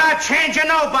players. I'm not changing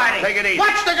nobody. Take it easy.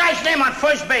 What's the guy's name on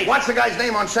first base? What's the guy's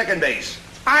name on second base?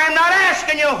 I'm not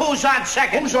asking you who's on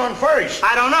second. Who's on first?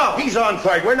 I don't know. He's on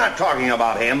third. We're not talking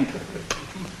about him.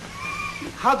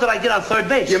 How did I get on third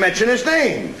base? You mentioned his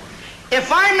name. If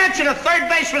I mention a third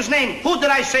baseman's name, who did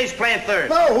I say is playing third?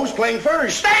 No, who's playing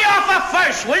first? Stay off of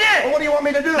first, will you? Well, what do you want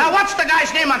me to do? Now, what's the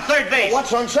guy's name on third base? Well,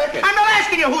 what's on second? I'm not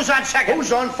asking you who's on second.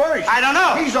 Who's on first? I don't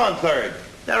know. He's on third.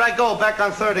 There I go, back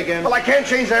on third again. Well, I can't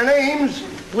change their names.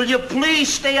 Will you please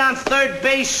stay on third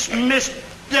base,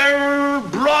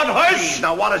 Mr. Broadhurst?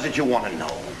 Now, what is it you want to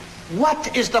know?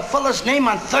 What is the fella's name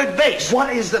on third base?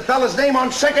 What is the fella's name on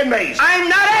second base? I'm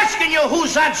not asking you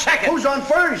who's on second. Who's on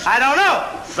first? I don't know.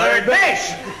 Third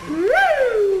base.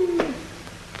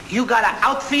 You got an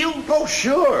outfield? Oh,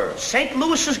 sure. St.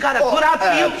 Louis has got a good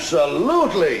outfield?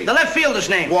 Absolutely. The left fielder's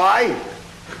name? Why?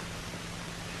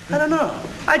 I don't know.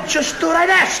 I just thought I'd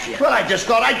ask you. Well, I just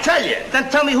thought I'd tell you. Then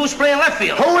tell me who's playing left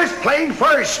field. Who is playing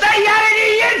first? Stay out of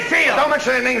the infield. Don't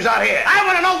mention their names out here. I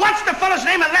want to know what's the fella's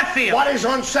name in left field. What is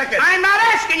on second? I'm not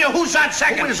asking you who's on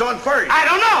second. Who is on first? I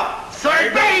don't know.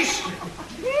 Third base.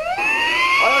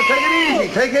 Oh, take it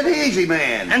easy. Take it easy,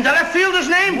 man. And the left fielder's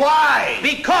name? Why?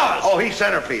 Because. Oh, he's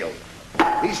center field.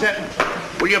 He's center.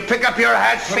 Will you pick up your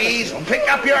hat, please?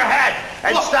 Pick up your hat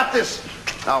and Look. stop this.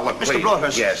 Oh, look, Mr. please.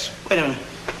 Broadhurst. Yes. Wait a minute.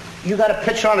 You got a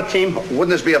pitcher on the team? Wouldn't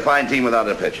this be a fine team without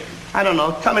a pitcher? I don't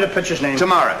know. Tell me the pitcher's name.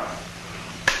 Tomorrow.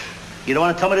 You don't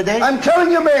want to tell me the date? I'm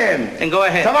telling you, man. Then go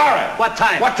ahead. Tomorrow. What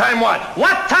time? What time what?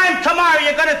 What time tomorrow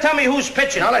you're going to tell me who's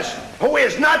pitching? Now listen. Who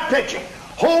is not pitching?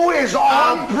 Who is on?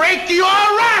 I'll break your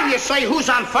arm. You say who's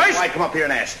on first? Why come up here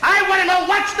and ask? I want to know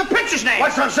what's the pitcher's name.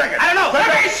 What's on second? I don't know.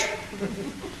 Third Base.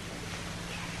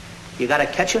 You got a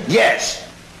catcher? Yes.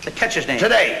 The catcher's name?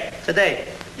 Today. Today.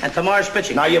 And tomorrow's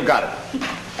pitching. Now you've got it.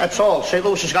 That's all. St.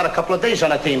 Louis has got a couple of days on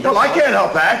the team. Well, I can't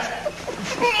help that.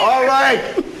 All right.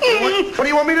 What do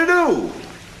you want me to do?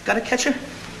 Got a catcher?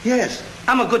 Yes.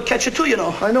 I'm a good catcher, too, you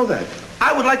know. I know that.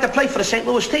 I would like to play for the St.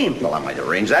 Louis team. Well, I might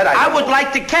arrange that. I would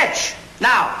like to catch.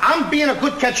 Now, I'm being a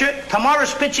good catcher.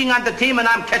 Tomorrow's pitching on the team, and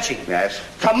I'm catching. Yes.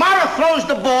 Tomorrow throws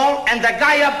the ball, and the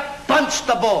guy up bunts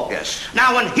the ball. Yes.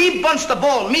 Now, when he bunts the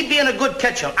ball, me being a good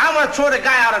catcher, I want to throw the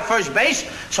guy out at first base,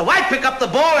 so I pick up the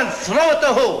ball and throw it to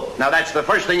who? Now, that's the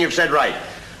first thing you've said right.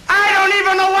 I don't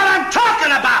even know what I'm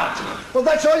talking about. Well,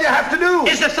 that's all you have to do.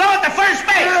 Is to throw it to first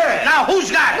base. Yeah. Now,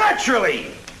 who's got it?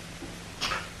 Naturally.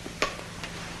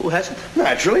 Who has it?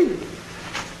 Naturally.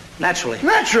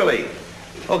 Naturally.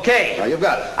 Okay. Now, you've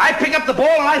got it. I pick up the ball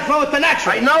and I throw it to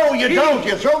naturally. I know, you don't.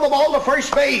 You throw the ball to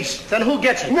first base. Then who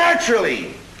gets it?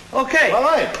 Naturally. Okay. All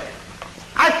right.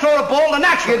 I throw the ball to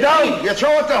naturally. You don't. You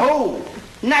throw it to who?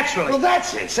 Naturally. Well,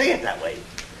 that's it. Say it that way.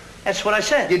 That's what I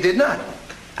said. You did not.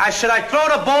 I said I throw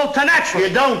the ball to naturally.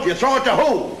 You don't. You throw it to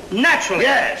who? Naturally.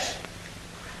 Yes.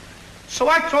 So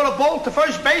I throw the ball to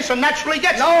first base and naturally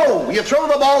gets it. No, you throw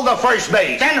the ball to first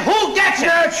base. Then who gets it?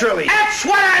 Naturally. That's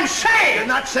what I'm saying. You're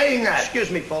not saying that. Excuse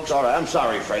me, folks. All right, I'm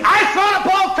sorry, friend. I throw the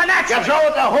ball to naturally. You throw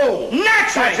it to who?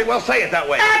 Naturally. That's it. Well, say it that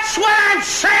way. That's what I'm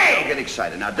saying. Don't get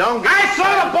excited. Now, don't get I excited.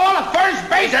 throw the ball to first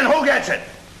base. Then who gets it?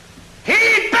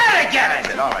 He better get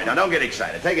it. All right, now don't get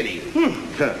excited. Take it easy.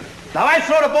 Now I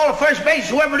throw the ball to first base.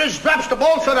 Whoever it is drops the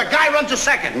ball, so the guy runs to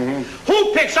second.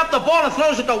 Who picks up the ball and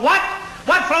throws it to what?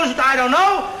 What throws it to? I don't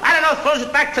know. I don't know. Throws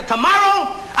it back to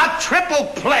tomorrow. A triple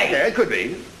play. Yeah, it could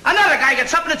be. Another guy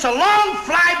gets up and it's a long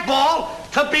fly ball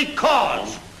to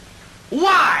because.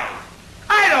 Why?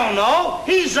 I don't know.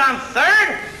 He's on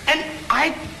third, and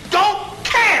I don't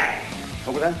care.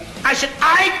 What was that? I said,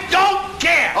 I don't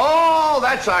care. Oh,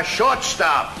 that's a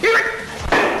shortstop.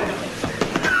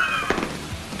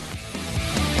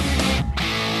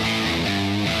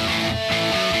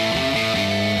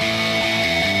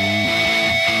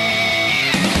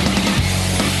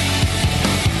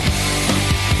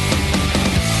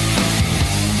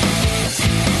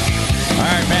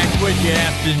 With you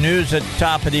after the news at the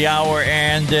top of the hour,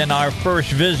 and then our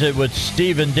first visit with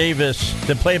Stephen Davis,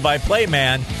 the play-by-play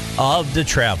man of the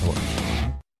Travelers.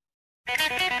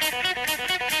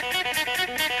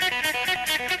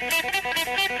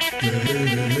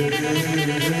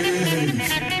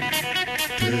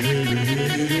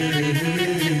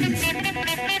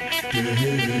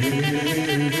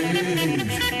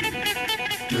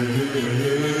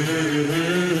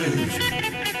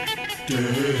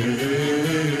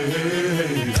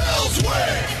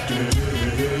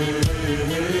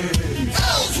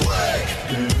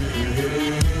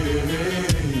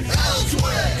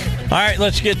 All right,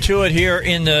 let's get to it here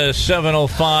in the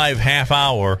 7:05 half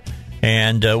hour.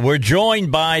 And we're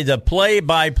joined by the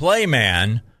play-by-play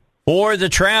man for the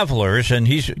Travelers, and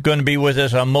he's going to be with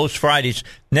us on most Fridays.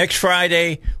 Next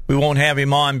Friday, we won't have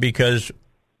him on because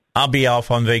I'll be off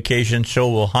on vacation, so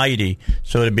will Heidi.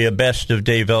 So it'll be a best of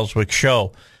Dave Elswick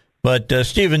show. But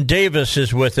Stephen Davis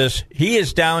is with us. He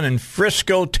is down in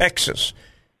Frisco, Texas,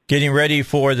 getting ready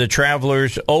for the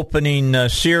Travelers opening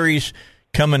series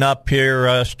coming up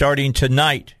here starting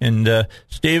tonight. And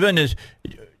Stephen,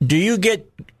 do you get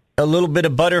a little bit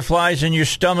of butterflies in your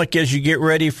stomach as you get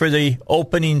ready for the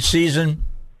opening season?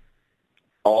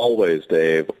 Always,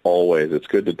 Dave. Always. It's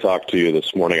good to talk to you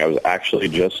this morning. I was actually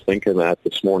just thinking that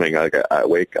this morning. I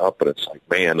wake up and it's like,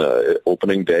 man,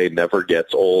 opening day never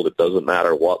gets old. It doesn't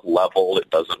matter what level. It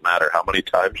doesn't matter how many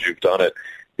times you've done it.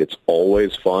 It's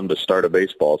always fun to start a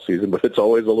baseball season, but it's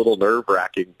always a little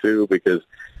nerve-wracking, too, because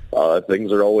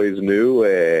things are always new,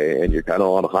 and you're kind of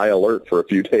on high alert for a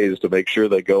few days to make sure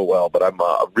they go well. But I'm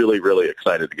really, really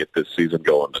excited to get this season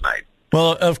going tonight.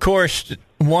 Well, of course,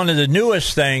 one of the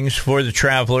newest things for the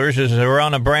Travelers is they're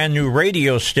on a brand new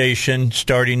radio station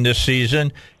starting this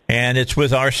season, and it's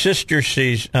with our sister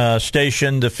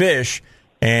station, The Fish.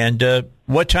 And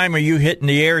what time are you hitting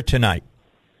the air tonight?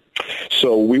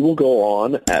 So we will go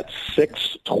on at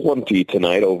 6:20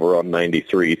 tonight over on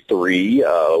 93.3.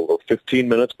 We're 15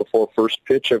 minutes before first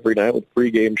pitch every night with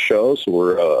pregame shows. So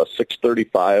we're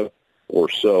 6:35 or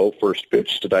so first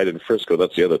pitch tonight in Frisco.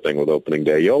 That's the other thing with opening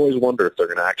day. You always wonder if they're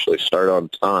going to actually start on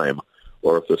time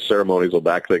or if the ceremonies will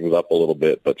back things up a little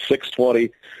bit. But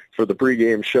 6:20 for the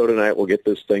pregame show tonight. We'll get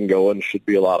this thing going. Should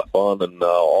be a lot of fun, and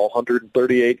all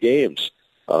 138 games.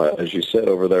 As you said,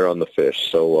 over there on The Fish.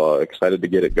 So excited to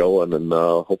get it going, and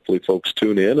hopefully folks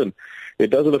tune in. And it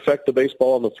doesn't affect the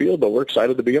baseball on the field, but we're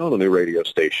excited to be on a new radio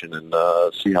station and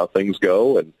see how things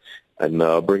go and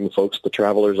bring the folks the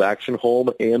Travelers action home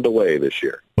and away this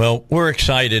year. Well, we're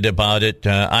excited about it.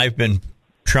 I've been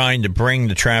trying to bring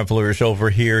the Travelers over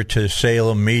here to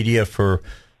Salem Media for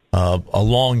a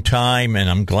long time, and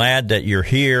I'm glad that you're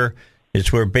here.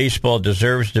 It's where baseball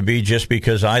deserves to be just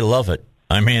because I love it.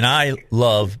 I mean, I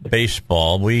love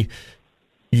baseball. You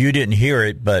didn't hear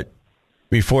it, but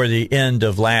before the end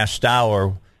of last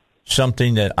hour,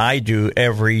 something that I do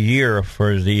every year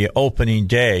for the opening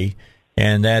day,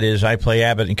 and that is I play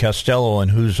Abbott and Costello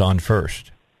and Who's on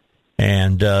First.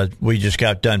 And we just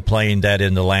got done playing that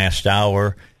in the last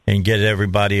hour and get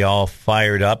everybody all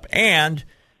fired up. And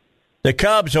the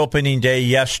Cubs opening day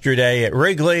yesterday at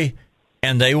Wrigley,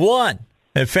 and they won.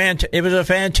 It was a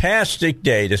fantastic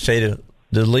day, to say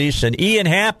the least. And Ian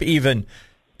Happ even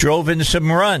drove in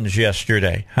some runs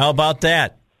yesterday. How about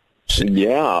that?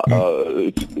 Yeah,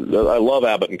 I love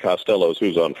Abbott and Costello's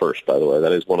who's on first, by the way.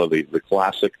 That is one of the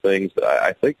classic things that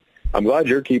I think. I'm glad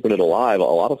you're keeping it alive. A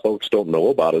lot of folks don't know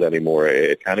about it anymore.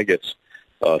 It kind of gets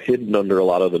hidden under a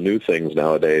lot of the new things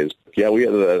nowadays. Yeah, we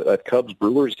had a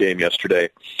Cubs-Brewers game yesterday.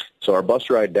 So our bus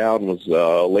ride down was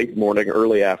late morning,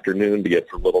 early afternoon to get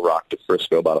from Little Rock to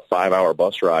Frisco, about a 5-hour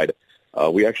bus ride.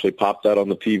 We actually popped that on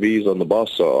the TVs on the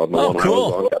bus on the one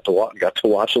cool. I was on. Got to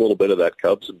watch a little bit of that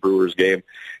Cubs and Brewers game.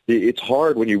 It's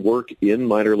hard when you work in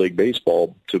minor league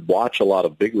baseball to watch a lot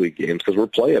of big league games because we're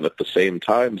playing at the same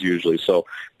times usually. So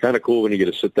kind of cool when you get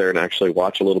to sit there and actually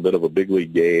watch a little bit of a big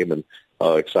league game, and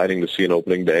exciting to see an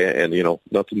opening day. And,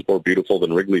 nothing's more beautiful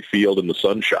than Wrigley Field in the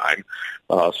sunshine.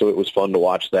 So it was fun to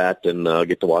watch that and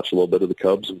get to watch a little bit of the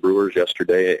Cubs and Brewers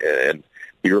yesterday and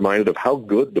be reminded of how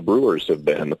good the Brewers have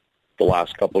been the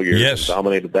last couple of years. Yes.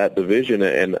 Dominated that division.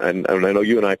 And I know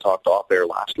you and I talked off there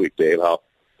last week, Dave, how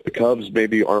the Cubs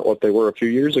maybe aren't what they were a few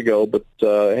years ago, but,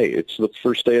 hey, it's the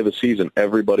first day of the season.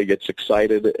 Everybody gets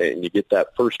excited, and you get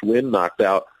that first win knocked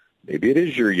out. Maybe it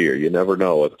is your year. You never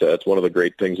know. That's one of the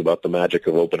great things about the magic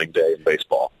of opening day in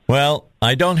baseball. Well,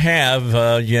 I don't have,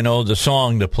 the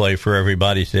song to play for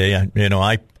everybody today.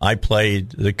 I play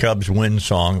the Cubs win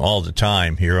song all the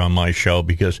time here on my show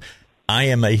because I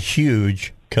am a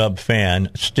huge Cub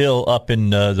fan. Still up in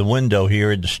the window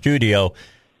here in the studio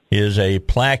is a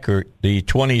placard, the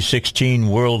 2016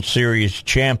 World Series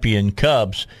champion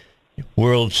Cubs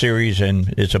World Series,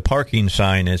 and it's a parking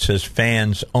sign. It says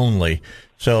fans only.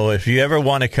 So if you ever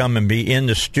want to come and be in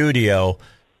the studio,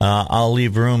 I'll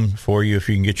leave room for you if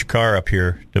you can get your car up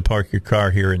here to park your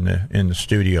car here in the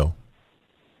studio.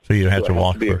 So you don't have to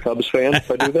walk. Be a Cubs fan if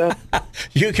I do that?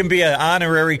 You can be an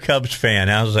honorary Cubs fan.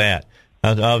 How's that?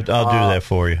 I'll do that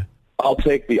for you. I'll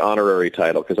take the honorary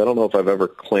title because I don't know if I've ever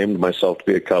claimed myself to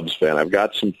be a Cubs fan. I've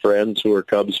got some friends who are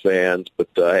Cubs fans, but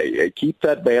hey, keep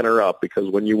that banner up because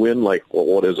when you win,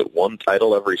 what is it, one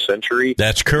title every century?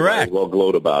 That's correct. You might as well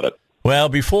gloat about it. Well,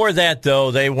 before that, though,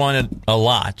 they wanted a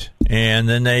lot, and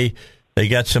then they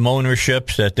got some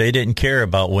ownerships that they didn't care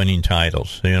about winning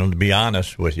titles, to be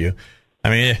honest with you. I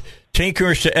mean,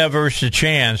 Tinkers to Evers to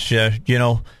Chance,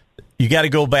 you got to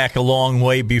go back a long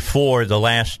way before the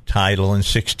last title in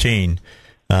 16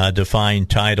 to find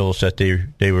titles that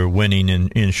they were winning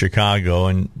in Chicago.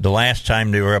 And the last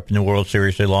time they were up in the World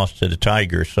Series, they lost to the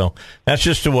Tigers. So that's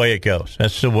just the way it goes.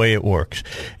 That's the way it works.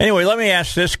 Anyway, let me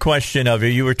ask this question of you.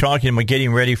 You were talking about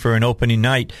getting ready for an opening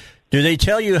night. Do they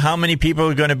tell you how many people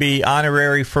are going to be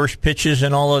honorary first pitches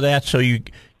and all of that so you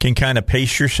can kind of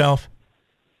pace yourself?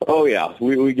 Oh, yeah.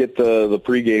 We get the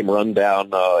pregame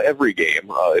rundown every game.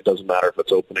 It doesn't matter if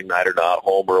it's opening night or not,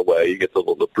 home or away. You get the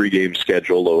pregame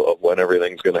schedule of when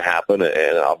everything's going to happen,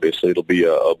 and obviously it'll be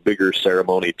a bigger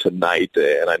ceremony tonight.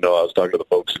 And I know I was talking to the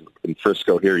folks in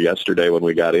Frisco here yesterday when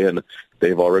we got in.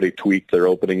 They've already tweaked their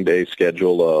opening day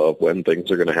schedule of when things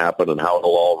are going to happen and how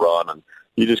it'll all run. And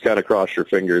you just kind of cross your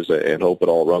fingers and hope it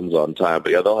all runs on time.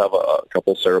 But, yeah, they'll have a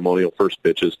couple ceremonial first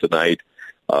pitches tonight.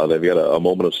 They've got a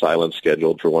moment of silence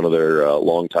scheduled for one of their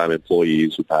longtime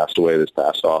employees who passed away this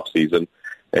past off season.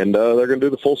 And they're going to do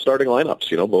the full starting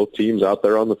lineups. Both teams out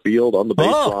there on the field, on the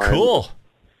baseline. Oh, cool.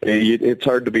 It's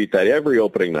hard to beat that. Every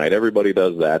opening night, everybody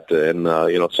does that. And,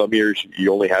 some years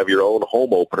you only have your own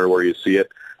home opener where you see it.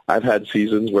 I've had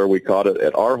seasons where we caught it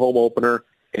at our home opener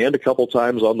and a couple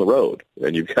times on the road.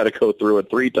 And you've got to go through it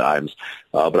 3 times.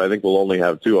 But I think we'll only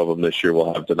have 2 of them this year.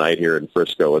 We'll have tonight here in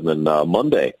Frisco. And then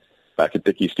Monday, back at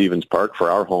Dickey Stevens Park for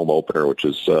our home opener, which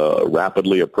is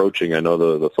rapidly approaching. I know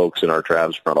the folks in our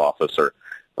Travs front office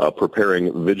are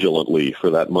preparing vigilantly for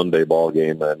that Monday ball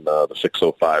game and the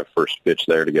 6:05 first pitch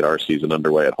there to get our season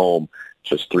underway at home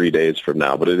just 3 days from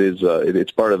now. But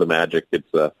it's part of the magic.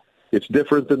 It's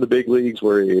different than the big leagues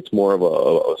where it's more of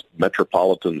a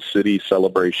metropolitan city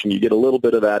celebration. You get a little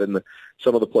bit of that in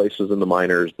some of the places in the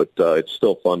minors, but it's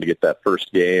still fun to get that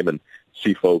first game and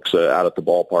see folks out at the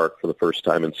ballpark for the first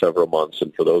time in several months.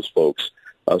 And for those folks,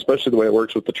 especially the way it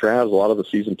works with the Travs, a lot of the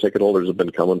season ticket holders have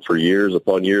been coming for years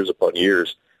upon years upon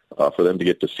years for them to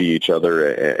get to see each other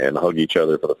and hug each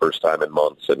other for the first time in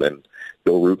months and then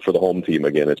go root for the home team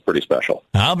again. It's pretty special.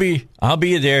 I'll be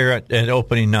there at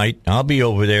opening night. I'll be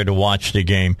over there to watch the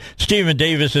game. Stephen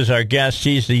Davis is our guest.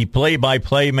 He's the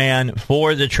play-by-play man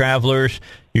for the Travelers.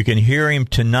 You can hear him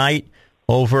tonight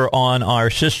over on our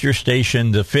sister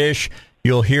station, The Fish.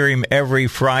 You'll hear him every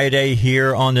Friday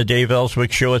here on the Dave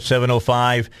Elswick Show at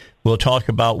 7:05. We'll talk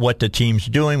about what the team's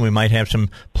doing. We might have some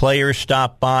players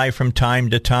stop by from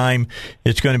time to time.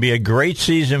 It's going to be a great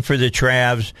season for the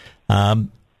Travs. A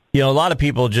lot of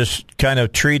people just kind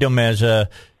of treat them as a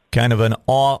kind of an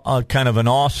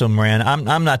awesome run.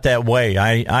 I'm not that way.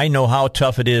 I know how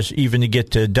tough it is even to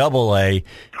get to Double-A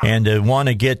and to want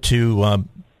to get to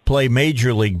play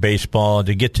Major League Baseball,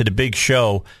 to get to the big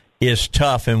show is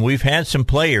tough. And we've had some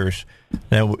players,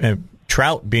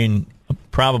 Trout being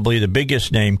probably the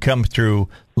biggest name, come through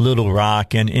Little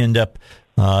Rock and end up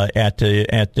at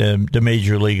the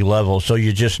major league level. So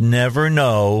you just never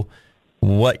know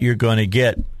what you're going to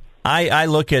get. I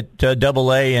look at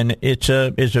Double-A, and it's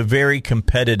a very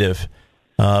competitive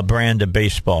brand of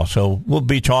baseball. So we'll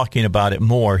be talking about it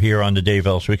more here on the Dave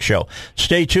Elswick Show.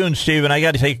 Stay tuned, Stephen. I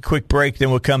got to take a quick break, then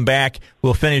we'll come back.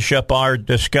 We'll finish up our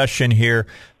discussion here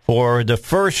for the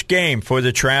first game for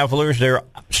the Travelers. They're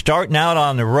starting out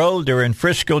on the road. They're in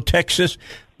Frisco, Texas.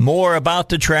 More about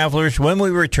the Travelers when we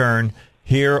return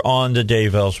here on the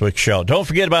Dave Elswick Show. Don't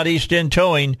forget about East End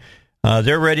Towing.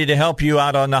 They're ready to help you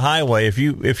out on the highway. If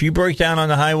you break down on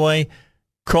the highway,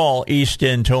 call East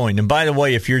End Towing. And by the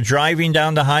way, if you're driving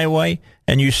down the highway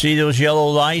and you see those yellow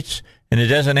lights, and it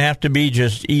doesn't have to be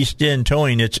just East End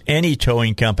Towing, it's any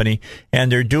towing company,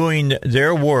 and they're doing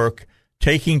their work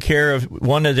taking care of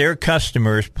one of their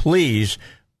customers, please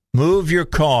move your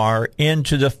car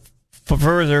into the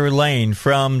further lane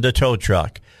from the tow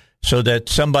truck so that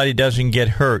somebody doesn't get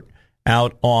hurt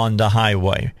out on the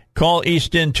highway. Call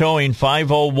East End Towing,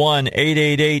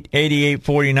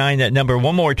 501-888-8849. That number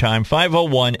one more time,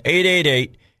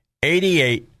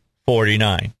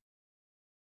 501-888-8849.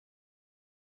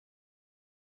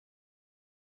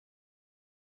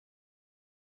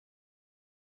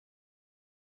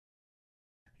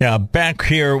 Yeah, back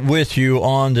here with you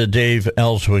on the Dave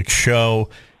Elswick Show,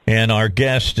 and our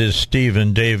guest is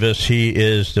Stephen Davis. He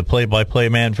is the play-by-play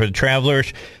man for the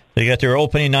Travelers. They got their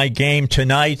opening night game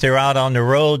tonight. They're out on the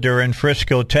road. They're in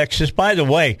Frisco, Texas. By the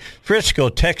way, Frisco,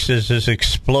 Texas has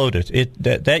exploded.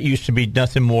 That used to be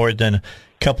nothing more than a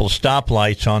couple of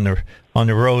stoplights on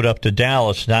the road up to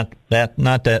Dallas. Not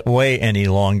that way any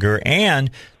longer,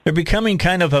 and they're becoming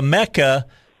kind of a mecca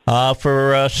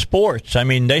for sports. I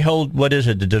mean, they hold, what is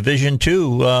it, the Division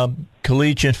II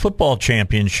collegiate football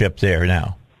championship there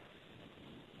now.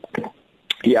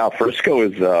 Yeah, Frisco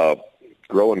is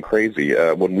growing crazy.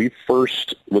 When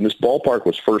this ballpark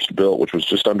was first built, which was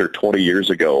just under 20 years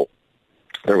ago,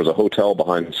 there was a hotel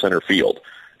behind center field,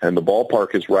 and the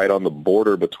ballpark is right on the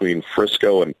border between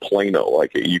Frisco and Plano.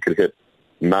 Like, you could hit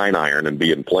 9-iron and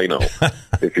be in Plano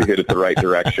if you hit it the right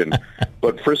direction.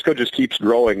 But Frisco just keeps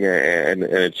growing, and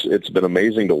it's been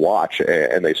amazing to watch.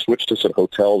 And they switched to some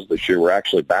hotels this year. We're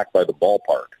actually back by the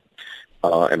ballpark.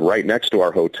 And right next to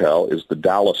our hotel is the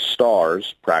Dallas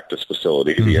Stars practice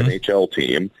facility, the NHL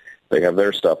team. They have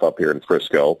their stuff up here in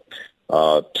Frisco.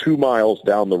 2 miles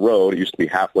down the road, it used to be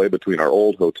halfway between our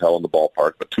old hotel and the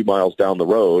ballpark, but 2 miles down the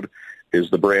road is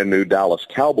the brand-new Dallas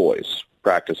Cowboys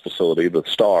practice facility, the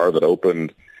Star, that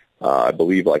opened, I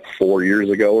believe, like 4 years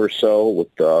ago or so,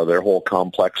 with their whole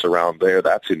complex around there.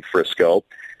 That's in Frisco.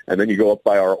 And then you go up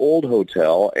by our old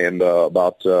hotel, and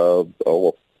about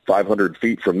 500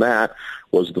 feet from that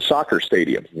was the soccer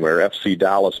stadium where FC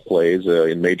Dallas plays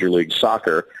in Major League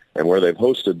Soccer, and where they've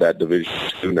hosted that the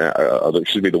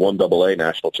 1AA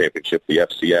National Championship, the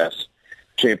FCS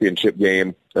championship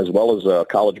game, as well as a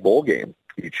college bowl game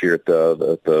each year at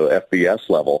the FBS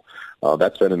level.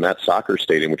 That's been in that soccer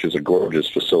stadium, which is a gorgeous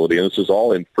facility. And this is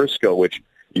all in Frisco, which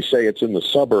you say it's in the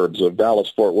suburbs of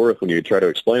Dallas-Fort Worth when you try to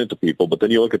explain it to people. But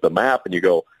then you look at the map and you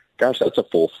go, gosh, that's a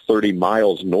full 30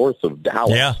 miles north of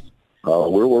Dallas. Yeah.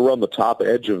 We're on the top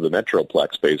edge of the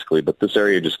Metroplex, basically. But this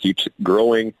area just keeps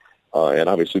growing. And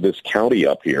obviously this county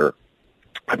up here,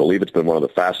 I believe it's been one of the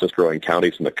fastest-growing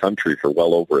counties in the country for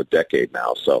well over a decade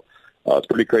now. So it's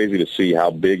pretty crazy to see how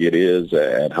big it is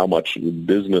and how much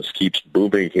business keeps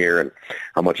booming here and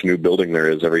how much new building there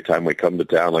is every time we come to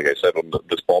town. Like I said, when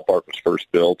this ballpark was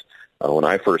first built, when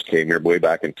I first came here way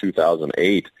back in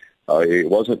 2008, it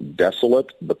wasn't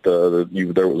desolate, but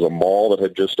there was a mall that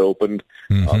had just opened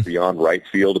beyond right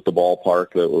field at the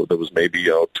ballpark that was maybe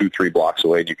 2-3 blocks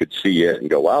away, and you could see it and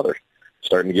go, wow, they're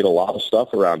starting to get a lot of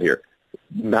stuff around here.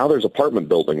 Now there's apartment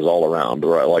buildings all around,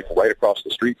 like right across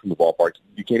the street from the ballpark.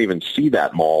 You can't even see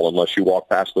that mall unless you walk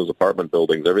past those apartment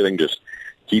buildings. Everything just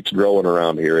keeps growing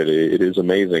around here. It is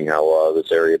amazing how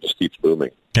this area just keeps booming.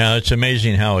 Yeah, it's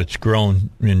amazing how it's grown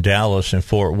in Dallas and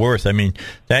Fort Worth. I mean,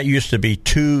 that used to be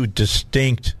two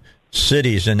distinct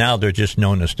cities, and now they're just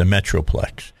known as the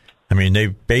Metroplex. I mean,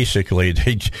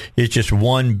 it's just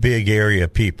one big area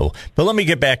of people. But let me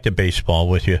get back to baseball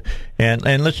with you, and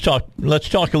let's talk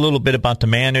a little bit about the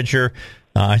manager.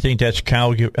 I think that's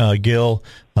Cal Gill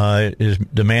is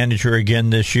the manager again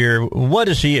this year. What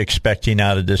is he expecting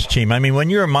out of this team? I mean, when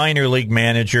you're a minor league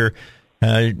manager,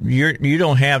 you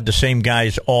don't have the same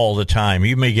guys all the time.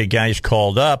 You may get guys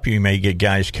called up. You may get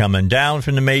guys coming down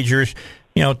from the majors.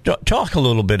 Talk a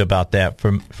little bit about that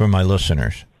for my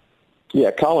listeners.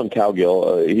 Yeah, Colin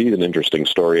Cowgill, he's an interesting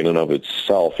story in and of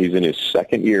itself. He's in his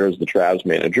second year as the Travs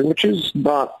manager, which is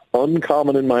not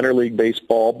uncommon in minor league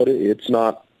baseball, but it's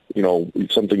not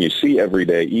something you see every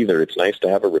day either. It's nice to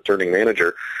have a returning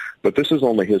manager, but this is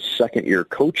only his second year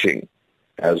coaching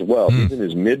as well. He's in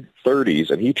his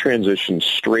mid-30s, and he transitioned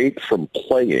straight from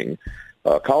playing.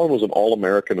 Colin was an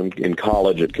All-American in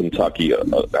college at Kentucky,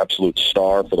 an absolute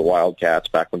star for the Wildcats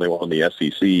back when they won the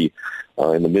SEC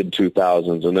in the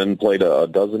mid-2000s, and then played a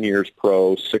dozen years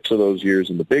pro, 6 of those years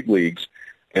in the big leagues,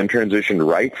 and transitioned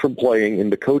right from playing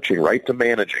into coaching, right to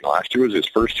managing. Last year was his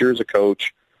first year as a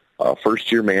coach,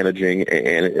 first year managing,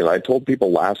 and I told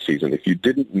people last season, if you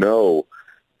didn't know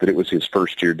that it was his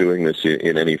first year doing this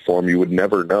in any form, you would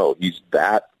never know. He's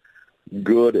that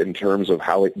good in terms of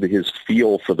how his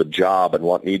feel for the job and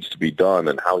what needs to be done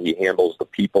and how he handles the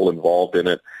people involved in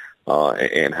it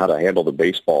and how to handle the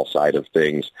baseball side of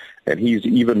things. And he's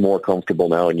even more comfortable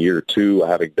now in year 2,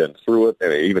 having been through it,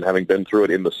 and even having been through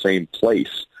it in the same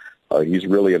place. He's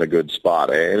really in a good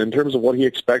spot. And in terms of what he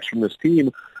expects from this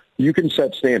team, you can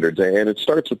set standards, and it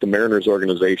starts with the Mariners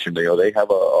organization. They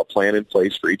have a plan in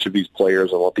place for each of these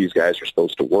players and what these guys are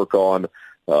supposed to work on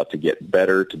to get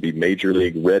better, to be major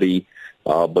league ready.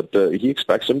 But he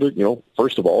expects them to,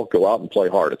 first of all, go out and play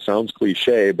hard. It sounds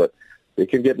cliche, but it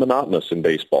can get monotonous in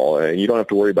baseball, and you don't have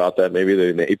to worry about that maybe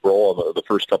in April, the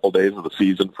first couple of days of the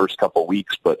season, first couple of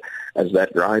weeks. But as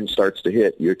that grind starts to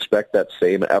hit, you expect that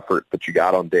same effort that you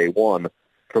got on day one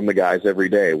from the guys every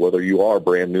day, whether you are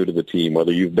brand new to the team,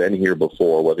 whether you've been here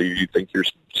before, whether you think you're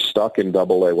stuck in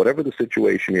Double-A, whatever the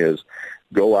situation is,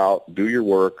 go out, do your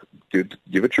work, give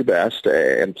it your best,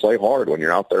 and play hard when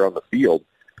you're out there on the field.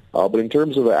 But in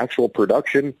terms of the actual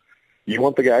production, you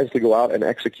want the guys to go out and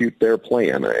execute their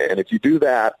plan. And if you do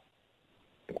that,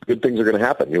 good things are going to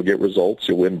happen. You'll get results.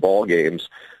 You'll win ball games.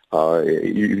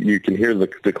 You can hear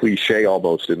the cliche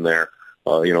almost in there.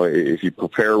 If you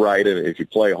prepare right and if you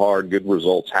play hard, good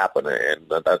results happen, and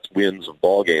that's wins of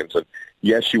ball games. And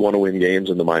yes, you want to win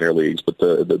games in the minor leagues, but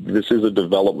this is a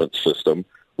development system.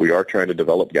 We are trying to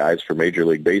develop guys for Major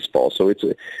League Baseball, so it's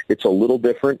a little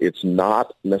different. It's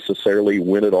not necessarily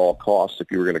win at all costs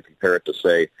if you were going to compare it to,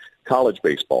 say, college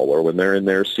baseball, where when they're in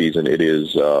their season, it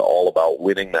is all about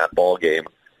winning that ball game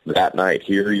that night.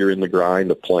 Here you're in the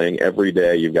grind of playing every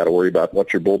day. You've got to worry about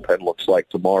what your bullpen looks like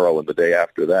tomorrow and the day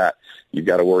after that. You've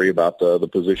got to worry about the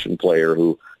position player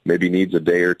who maybe needs a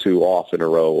day or two off in a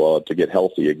row to get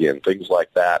healthy again, things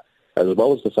like that, as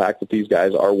well as the fact that these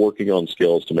guys are working on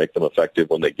skills to make them effective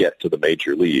when they get to the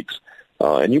major leagues.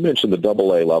 And you mentioned the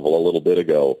Double-A level a little bit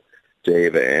ago,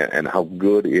 Dave, and how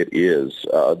good it is.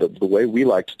 The way we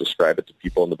like to describe it to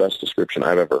people, and the best description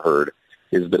I've ever heard,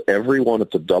 is that everyone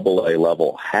at the Double-A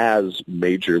level has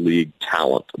major league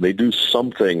talent. They do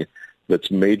something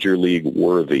that's major league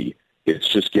worthy. It's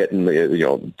just getting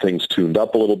things tuned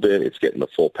up a little bit. It's getting the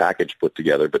full package put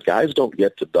together. But guys don't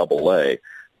get to Double-A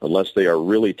unless they are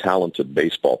really talented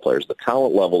baseball players. The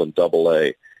talent level in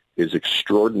Double-A is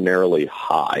extraordinarily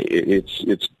high.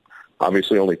 It's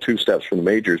obviously only 2 steps from the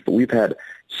majors, but we've had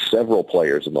several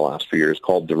players in the last few years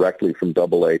called directly from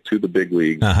Double-A to the big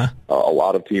leagues. A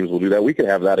lot of teams will do that. We could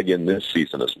have that again this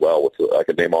season as well. I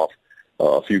could name off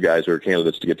a few guys who are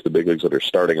candidates to get to the big leagues that are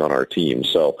starting on our team.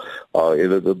 So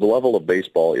the level of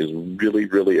baseball is really,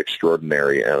 really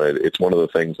extraordinary, and it's one of the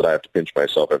things that I have to pinch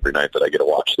myself every night that I get to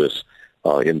watch this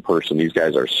in person. These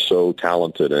guys are so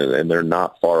talented, and they're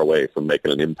not far away from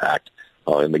making an impact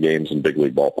in the games in big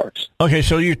league ballparks. Okay,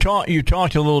 so you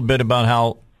talked a little bit about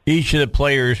how each of the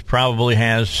players probably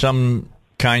has some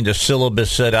kind of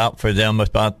syllabus set out for them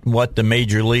about what the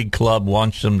major league club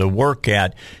wants them to work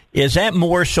at. Is that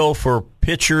more so for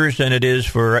pitchers than it is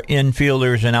for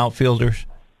infielders and outfielders?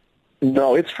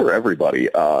 No, it's for everybody.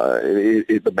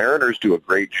 The Mariners do a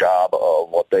great job of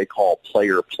what they call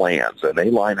player plans, and they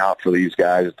line out for these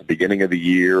guys at the beginning of the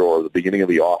year or the beginning of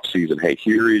the off season. Hey,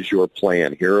 here is your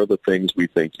plan. Here are the things we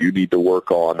think you need to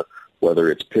work on.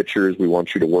 Whether it's pitchers, we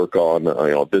want you to work on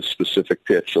this specific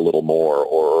pitch a little more,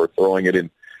 or throwing it in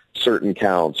certain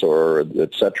counts, or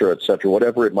et cetera,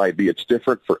 whatever it might be. It's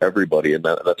different for everybody, and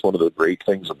that's one of the great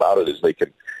things about it is they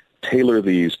can tailor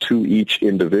these to each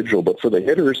individual. But for the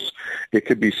hitters, it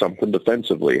could be something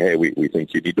defensively. Hey, we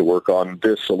think you need to work on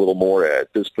this a little more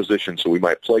at this position, so we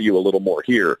might play you a little more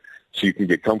here so you can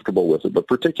get comfortable with it. But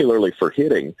particularly for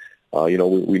hitting,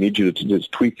 we need you to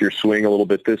just tweak your swing a little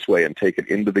bit this way and take it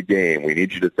into the game. We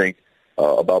need you to think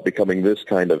about becoming this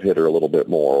kind of hitter a little bit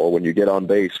more. Or when you get on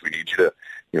base, we need you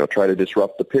to try to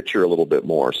disrupt the pitcher a little bit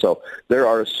more. So there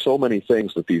are so many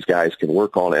things that these guys can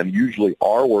work on and usually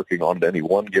are working on at any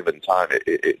one given time.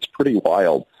 It's pretty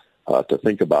wild to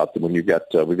think about when we've got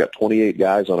 28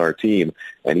 guys on our team,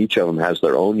 and each of them has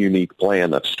their own unique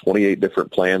plan. That's 28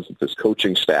 different plans that this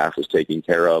coaching staff is taking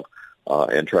care of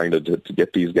and trying to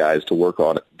get these guys to work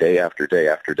on it day after day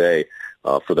after day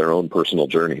for their own personal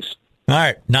journeys. All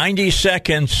right, 90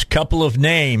 seconds, couple of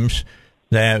names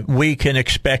that we can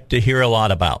expect to hear a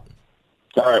lot about.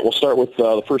 All right, we'll start with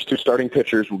the first two starting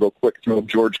pitchers. We'll go quick through them.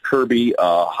 George Kirby,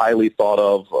 highly thought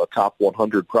of, top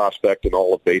 100 prospect in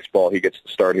all of baseball. He gets the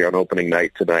start here on opening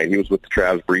night tonight. He was with the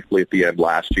Travs briefly at the end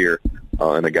last year,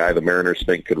 and a guy the Mariners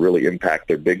think could really impact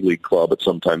their big league club at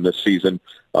some time this season.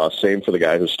 Same for the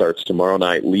guy who starts tomorrow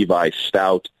night, Levi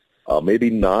Stout. Maybe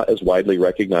not as widely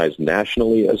recognized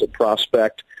nationally as a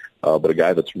prospect, but a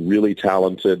guy that's really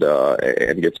talented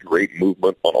and gets great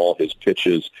movement on all his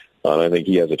pitches. And I think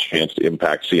he has a chance to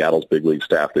impact Seattle's big league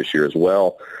staff this year as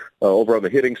well. Over on the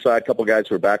hitting side, a couple guys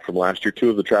who are back from last year. Two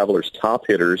of the Travelers' top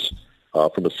hitters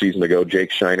from a season ago,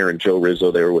 Jake Shiner and Joe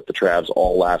Rizzo. They were with the Travs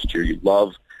all last year. You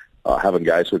love having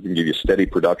guys who can give you steady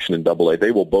production in Double-A.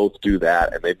 They will both do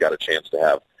that, and they've got a chance to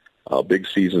have big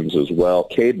seasons as well.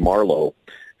 Cade Marlowe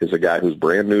is a guy who's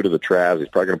brand new to the Travs. He's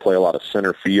probably going to play a lot of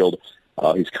center field.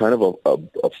 He's kind of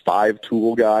a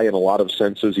five-tool guy in a lot of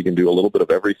senses. He can do a little bit of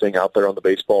everything out there on the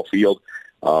baseball field,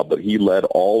 but he led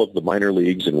all of the minor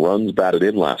leagues in runs batted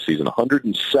in last season,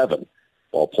 107,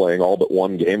 while playing all but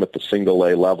one game at the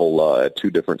single-A level at two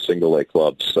different single-A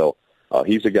clubs. So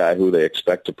he's a guy who they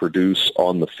expect to produce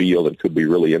on the field and could be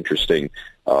really interesting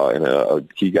and a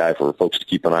key guy for folks to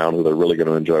keep an eye on who they're really going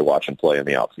to enjoy watching play in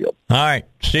the outfield. All right,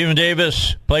 Stephen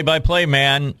Davis, play-by-play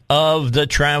man of the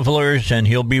Travelers, and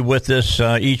he'll be with us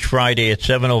each Friday at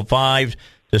 7:05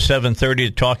 to 7:30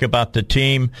 to talk about the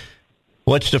team.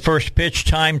 What's the first pitch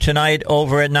time tonight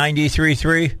over at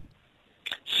 93.3?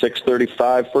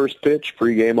 6:35 first pitch,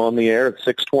 pregame on the air at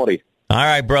 6:20. All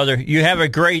right, brother. You have a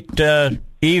great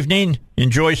evening.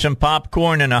 Enjoy some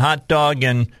popcorn and a hot dog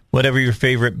and whatever your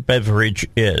favorite beverage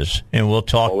is, and we'll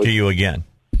talk to you again.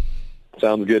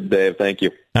 Sounds good, Dave. Thank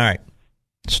you. All right.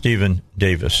 Stephen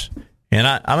Davis. And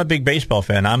I'm a big baseball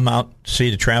fan. I'm out to see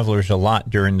the Travelers a lot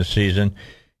during the season,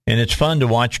 and it's fun to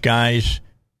watch guys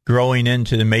growing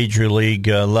into the major league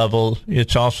level.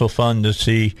 It's also fun to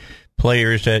see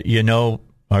players that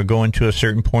are going to a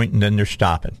certain point and then they're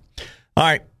stopping. All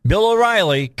right. Bill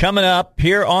O'Reilly coming up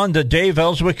here on the Dave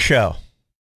Elswick Show.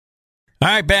 All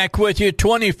right, back with you.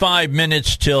 25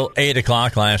 minutes till 8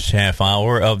 o'clock, last half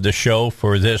hour of the show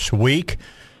for this week.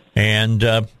 And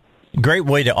great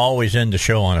way to always end the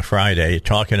show on a Friday,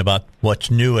 talking about what's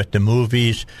new at the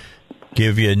movies,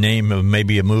 give you a name of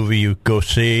maybe a movie you go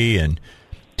see, and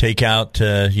take out,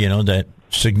 that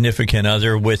significant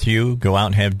other with you, go out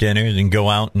and have dinner, then go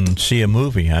out and see a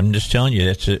movie. I'm just telling you,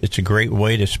 it's a great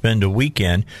way to spend a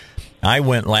weekend. I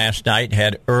went last night,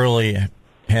 had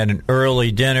an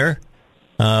early dinner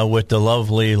with the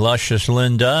lovely, luscious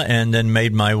Linda, and then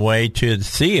made my way to the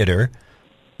theater.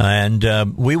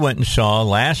 And we went and saw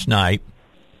last night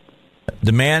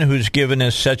the man who's given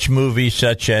us such movies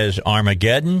such as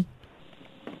Armageddon,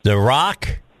 The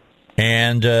Rock,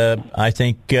 and I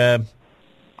think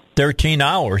 13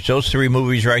 Hours. Those three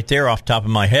movies right there off the top of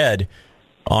my head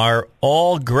are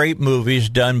all great movies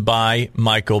done by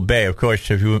Michael Bay. Of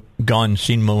course, if you've gone and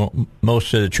seen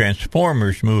most of the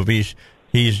Transformers movies,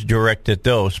 he's directed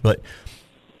those. But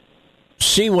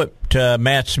see what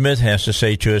Matt Smith has to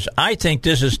say to us. I think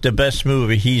this is the best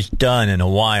movie he's done in a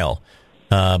while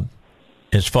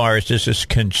as far as this is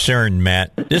concerned,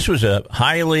 Matt. This was a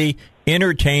highly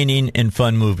entertaining and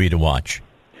fun movie to watch.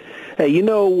 Hey, you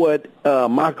know what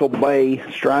Michael Bay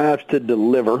strives to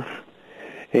deliver,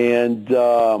 and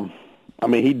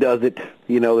he does it.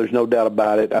 There's no doubt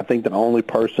about it. I think the only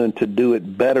person to do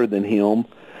it better than him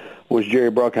was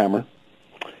Jerry Bruckheimer.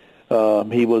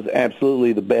 He was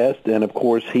absolutely the best, and of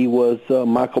course, he was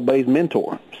Michael Bay's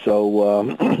mentor.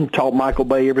 So taught Michael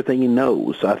Bay everything he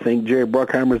knows. I think Jerry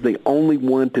Bruckheimer is the only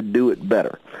one to do it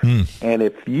better. And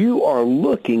if you are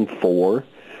looking for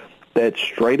that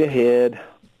straight-ahead,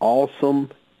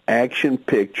 awesome action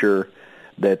picture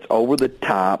that's over the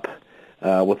top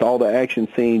with all the action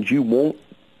scenes you want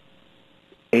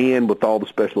and with all the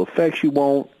special effects you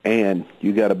want, and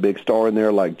you got a big star in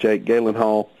there like Jake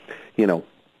Gyllenhaal,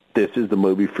 this is the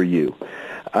movie for you.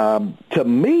 To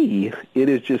me, it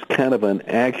is just kind of an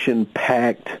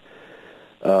action-packed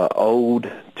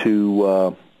ode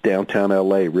to downtown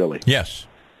L.A., really. Yes.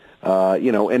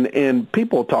 And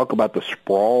people talk about the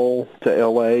sprawl to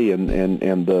L.A. and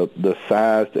the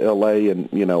size to L.A. and,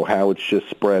 how it's just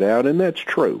spread out, and that's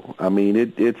true. I mean,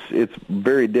 it's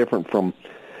very different from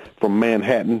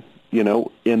Manhattan,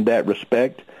 in that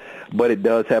respect, but it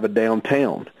does have a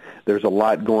downtown. There's a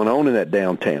lot going on in that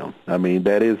downtown. I mean,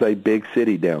 that is a big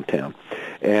city downtown.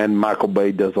 And Michael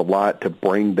Bay does a lot to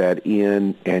bring that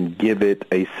in and give it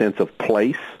a sense of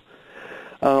place.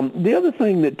 The other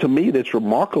thing that, to me, that's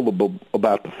remarkable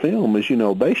about the film is,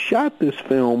 they shot this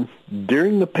film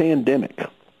during the pandemic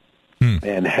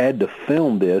and had to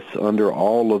film this under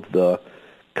all of the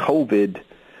COVID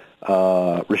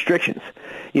restrictions.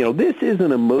 This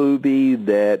isn't a movie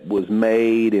that was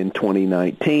made in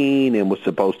 2019 and was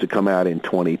supposed to come out in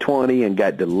 2020 and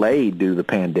got delayed due to the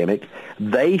pandemic.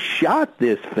 They shot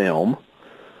this film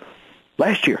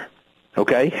last year.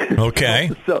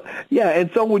 Okay. So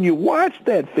when you watch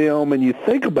that film and you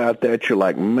think about that, you're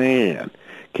like, man,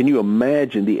 can you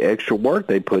imagine the extra work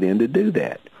they put in to do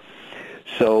that?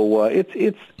 So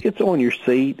it's on your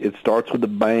seat. It starts with a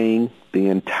bang. The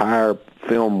entire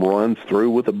film runs through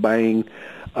with a bang.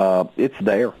 It's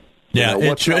there. Yeah,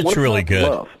 it's really good.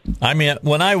 Love? I mean,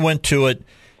 when I went to it,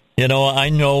 I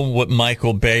know what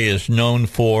Michael Bay is known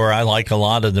for. I like a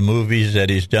lot of the movies that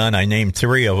he's done. I named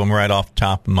 3 of them right off the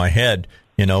top of my head,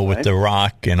 with The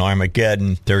Rock and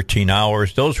Armageddon, 13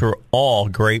 Hours. Those were all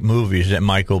great movies that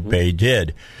Michael Bay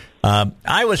did.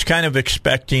 I was kind of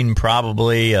expecting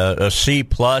probably a C+,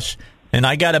 and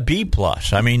I got a B+.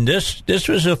 I mean, this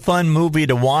was a fun movie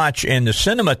to watch, and the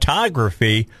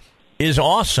cinematography is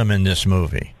awesome in this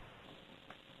movie.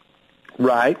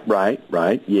 Right,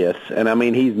 yes. And, I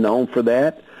mean, he's known for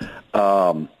that.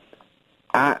 I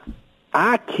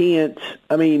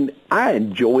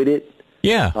enjoyed it.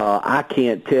 Yeah. I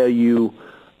can't tell you,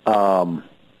 I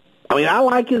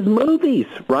like his movies,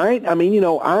 right? I mean,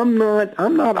 I'm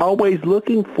not always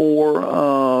looking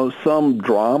for some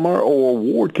drama or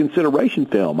award consideration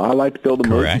film. I like to go to the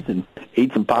movies and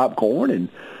eat some popcorn and,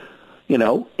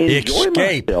 enjoy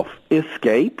myself.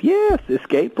 Escape, yes.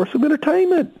 Escape for some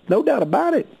entertainment. No doubt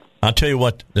about it. I'll tell you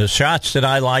what, the shots that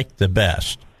I liked the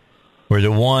best were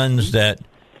the ones that,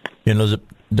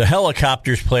 the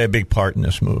helicopters play a big part in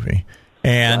this movie.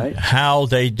 And how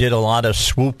they did a lot of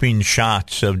swooping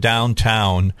shots of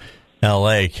downtown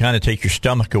L.A. kind of take your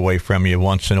stomach away from you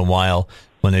once in a while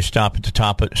when they start at the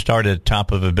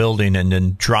top of a building and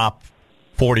then drop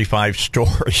 45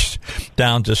 stories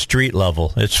down to street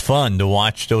level. It's fun to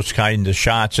watch those kinds of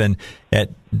shots, and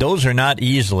those are not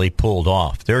easily pulled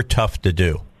off. They're tough to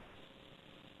do.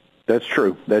 That's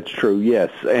true,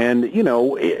 yes. And,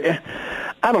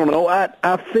 I don't know.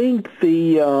 I think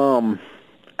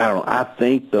I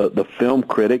think the film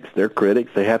critics, they're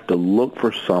critics. They have to look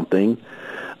for something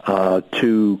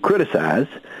to criticize,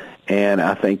 and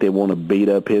I think they want to beat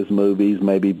up his movies,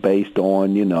 maybe based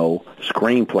on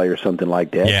screenplay or something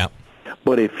like that. Yeah.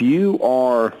 But if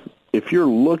you're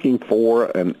looking for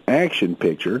an action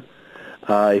picture,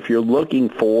 if you're looking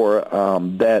for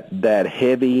that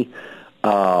heavy,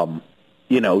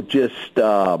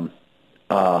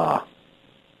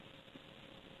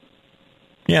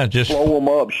 just blow them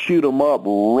up, shoot them up,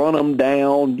 run them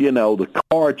down, the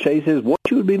car chases. What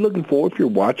you would be looking for if you're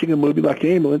watching a movie like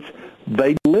Ambulance,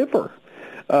 they deliver.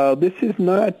 This is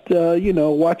not,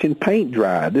 watching paint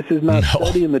dry. This is not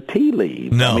studying the tea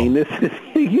leaves. No. I mean, this is,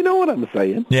 you know what I'm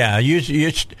saying. Yeah,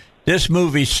 this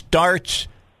movie starts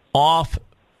off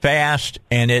fast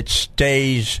and it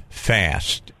stays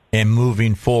fast and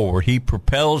moving forward. He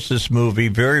propels this movie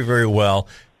very, very well.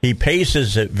 He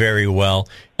paces it very well.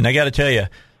 And I got to tell you,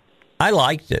 I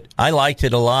liked it. I liked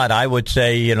it a lot. I would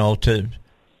say, to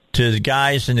the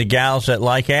guys and the gals that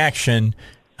like action,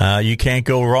 you can't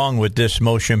go wrong with this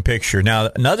motion picture.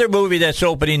 Now, another movie that's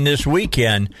opening this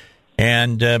weekend,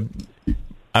 and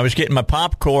I was getting my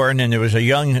popcorn, and there was a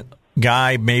young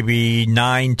guy, maybe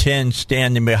 9, 10,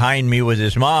 standing behind me with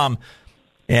his mom,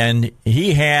 and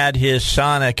he had his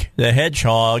Sonic the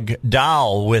Hedgehog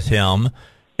doll with him.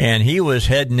 And he was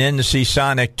heading in to see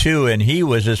Sonic 2, and he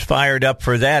was as fired up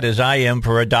for that as I am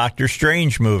for a Doctor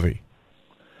Strange movie.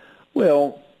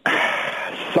 Well,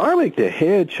 Sonic the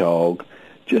Hedgehog,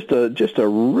 just a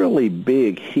really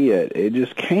big hit. It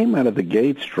just came out of the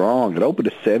gate strong. It opened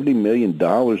to $70 million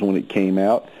when it came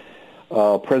out.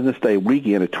 President's Day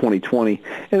weekend of 2020,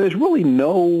 and there's really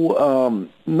no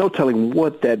telling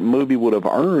what that movie would have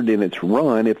earned in its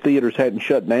run if theaters hadn't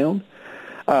shut down.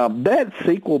 That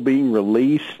sequel being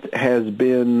released has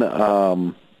been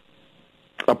a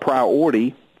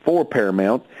priority for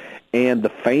Paramount, and the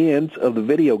fans of the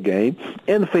video game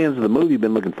and the fans of the movie have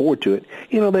been looking forward to it.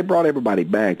 They brought everybody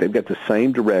back. They've got the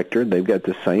same director. They've got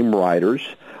the same writers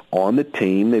on the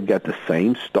team. They've got the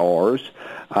same stars.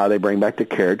 They bring back the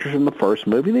characters from the first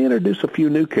movie. They introduce a few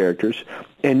new characters.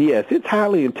 And, yes, it's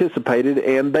highly anticipated,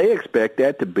 and they expect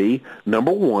that to be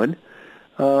number one,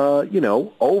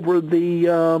 over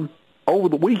the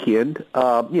weekend.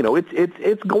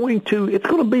 It's going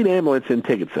to beat ambulance in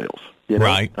ticket sales.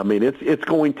 Right. I mean, it's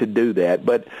going to do that,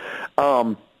 but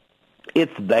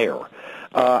it's there.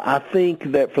 I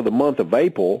think that for the month of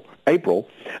April,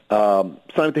 Sonic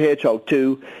the Hedgehog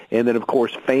 2, and then, of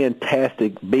course,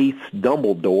 Fantastic Beasts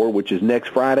Dumbledore, which is next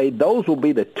Friday, those will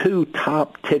be the two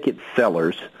top ticket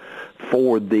sellers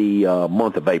for the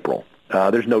month of April.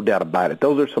 There's no doubt about it.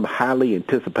 Those are some highly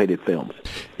anticipated films.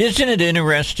 Isn't it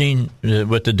interesting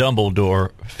with the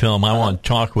Dumbledore film? I want to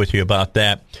talk with you about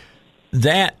that.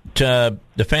 The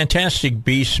Fantastic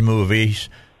Beasts movies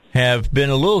have been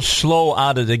a little slow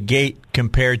out of the gate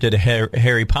compared to the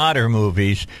Harry Potter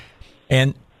movies.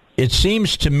 And it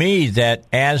seems to me that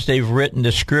as they've written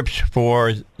the scripts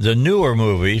for the newer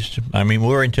movies, I mean,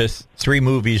 we're into 3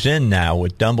 movies in now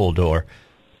with Dumbledore,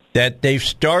 that they've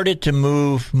started to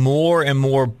move more and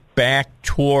more back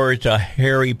towards a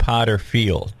Harry Potter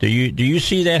feel. Do you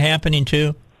see that happening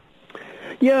too?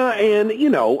 Yeah, and,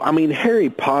 Harry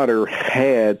Potter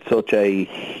had such a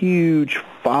huge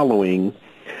following,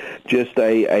 just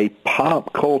a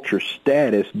pop culture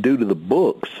status due to the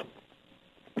books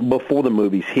before the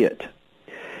movies hit.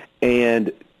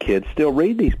 And kids still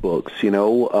read these books.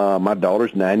 My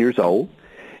daughter's 9 years old,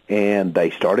 and they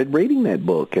started reading that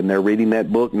book, and they're reading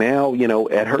that book now,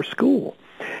 at her school.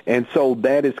 And so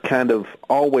that has kind of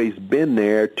always been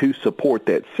there to support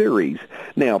that series.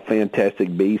 Now,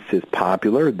 Fantastic Beasts is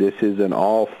popular. This is an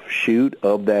offshoot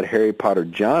of that Harry Potter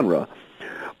genre,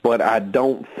 but I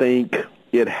don't think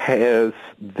it has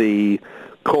the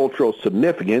cultural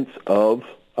significance of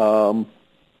the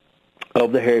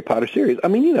Harry Potter series. I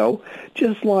mean,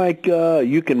 just like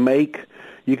you can make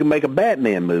a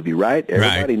Batman movie, right?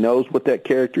 Everybody knows what that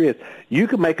character is. You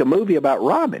can make a movie about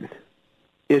Robin.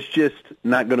 It's just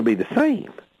not going to be the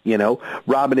same.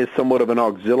 Robin is somewhat of an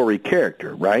auxiliary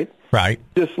character, right? Right.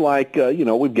 Just like,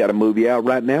 we've got a movie out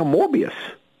right now, Morbius.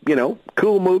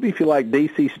 Cool movie if you like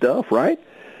DC stuff, right?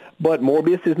 But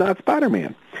Morbius is not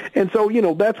Spider-Man. And so,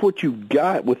 that's what you've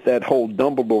got with that whole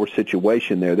Dumbledore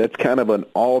situation there. That's kind of an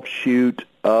offshoot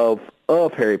of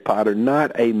Harry Potter,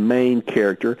 not a main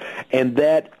character, and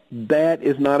that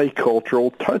is not a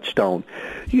cultural touchstone.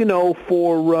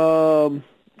 For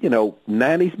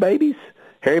 90s babies,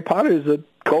 Harry Potter is a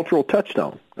cultural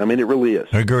touchstone. I mean, it really is.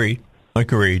 Agreed.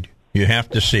 You have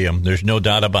to see them. There's no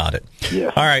doubt about it.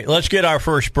 Yeah. All right, let's get our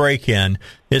first break in.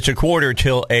 It's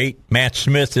 7:45. Matt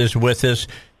Smith is with us.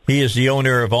 He is the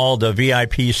owner of all the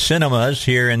VIP cinemas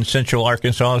here in Central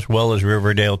Arkansas, as well as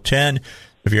Riverdale 10.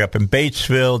 If you're up in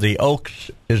Batesville, the Oaks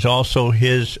is also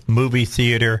his movie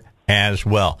theater as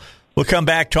well. We'll come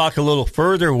back, talk a little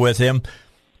further with him.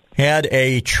 Had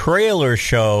a trailer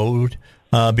showed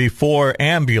before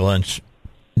Ambulance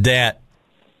that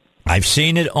I've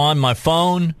seen it on my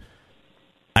phone.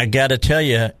 I got to tell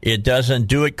you, it doesn't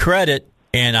do it credit,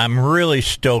 and I'm really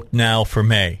stoked now for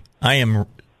May. I am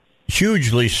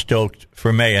hugely stoked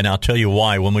for May, and I'll tell you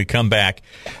why when we come back.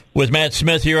 With Matt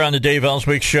Smith here on the Dave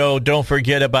Elswick Show, don't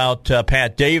forget about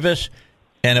Pat Davis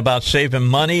and about saving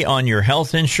money on your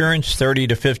health insurance, 30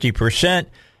 to 50%.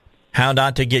 How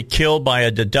not to get killed by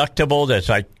a deductible that's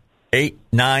like $8,000,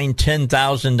 $9,000,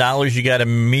 $10,000 you got to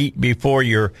meet before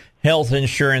your health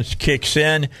insurance kicks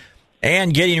in,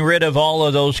 and getting rid of all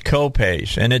of those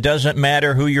copays. And it doesn't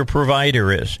matter who your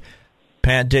provider is.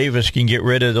 Pat Davis can get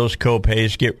rid of those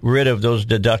copays, get rid of those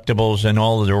deductibles, and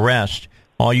all of the rest.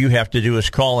 All you have to do is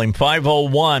call him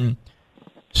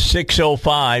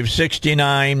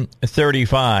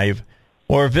 501-605-6935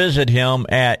 or visit him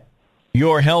at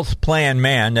Your Health Plan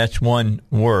Man, that's one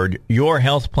word,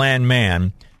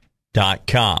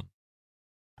 yourhealthplanman.com.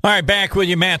 All right, back with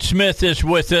you. Matt Smith is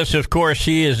with us. Of course,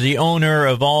 he is the owner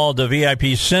of all the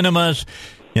VIP cinemas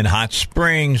in Hot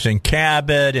Springs and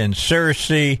Cabot and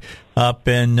Searcy, up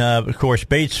in, of course,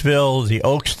 Batesville, the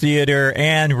Oaks Theater,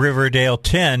 and Riverdale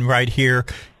 10 right here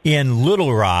in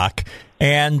Little Rock.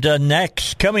 And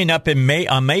next, coming up on May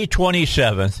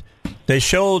 27th, they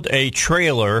showed a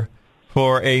trailer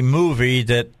for a movie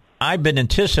that I've been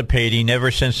anticipating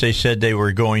ever since they said they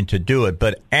were going to do it.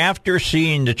 But after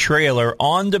seeing the trailer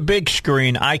on the big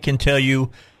screen, I can tell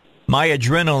you my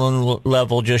adrenaline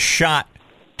level just shot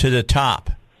to the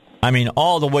top. I mean,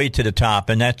 all the way to the top,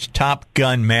 and that's Top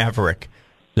Gun Maverick,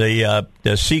 the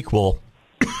sequel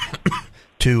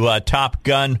to Top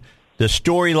Gun. The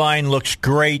storyline looks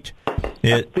great.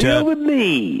 I feel the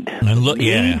need.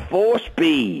 Need for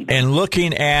speed. And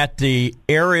looking at the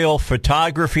aerial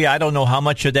photography, I don't know how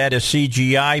much of that is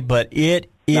CGI, but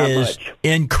it is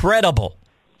incredible.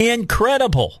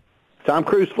 Incredible. Tom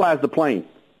Cruise flies the plane.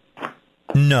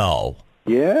 No.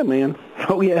 Yeah, man.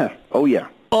 Oh, yeah. Oh, yeah.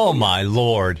 Oh, my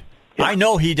Lord. Yeah. I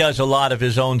know he does a lot of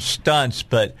his own stunts,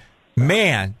 but,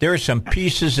 man, there are some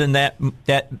pieces in that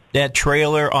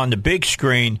trailer on the big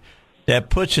screen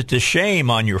that puts it to shame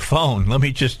on your phone. Let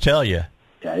me just tell you.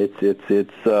 Yeah,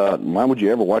 it's. Why would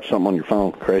you ever watch something on your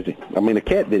phone? Crazy. I mean, a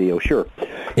cat video, sure.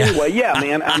 Anyway, yeah,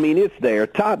 man. I mean, it's there.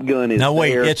 Top Gun is there. Now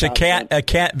wait, it's a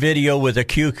cat video with a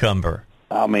cucumber.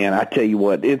 Oh man, I tell you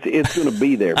what, it's going to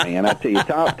be there, man. I tell you,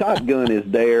 Top Gun is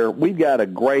there. We've got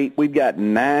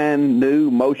 9 new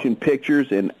motion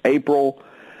pictures in April,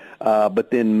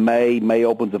 but then May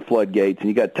opens the floodgates, and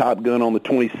you got Top Gun on the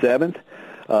 27th.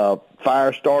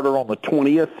 Firestarter on the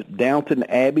 20th, Downton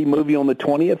Abbey movie on the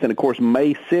 20th, and, of course,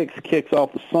 May 6th kicks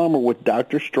off the summer with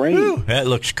Doctor Strange. Ooh, that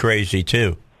looks crazy,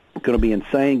 too. Going to be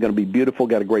insane, going to be beautiful,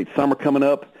 got a great summer coming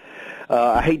up.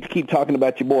 I hate to keep talking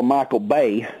about your boy Michael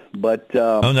Bay, but...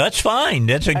 oh, that's fine.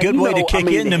 That's a good way to kick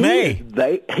into May.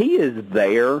 He is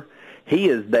there. He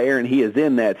is there, and he is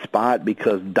in that spot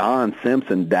because Don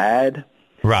Simpson died.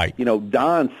 Right. You know,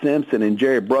 Don Simpson and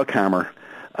Jerry Bruckheimer...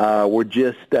 were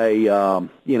just a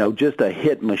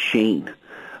hit machine.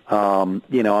 I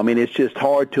mean, it's just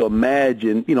hard to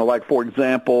imagine, like, for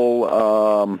example,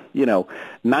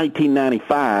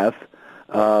 1995,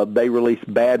 they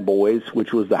released Bad Boys,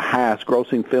 which was the highest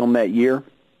grossing film that year.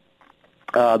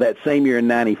 That same year in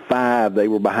 95, they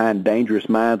were behind Dangerous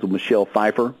Minds with Michelle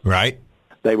Pfeiffer. Right.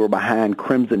 They were behind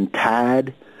Crimson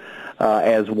Tide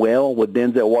as well with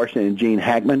Denzel Washington and Gene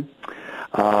Hackman.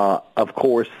 Of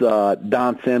course,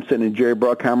 Don Simpson and Jerry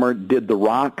Bruckheimer did The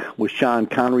Rock with Sean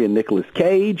Connery and Nicolas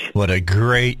Cage. What a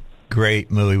great,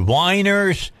 great movie.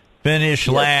 Whiners finish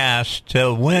last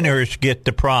till winners get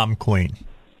the prom queen.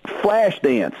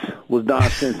 Flashdance was Don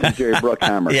Simpson and Jerry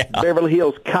Bruckheimer. Yeah. Beverly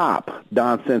Hills Cop,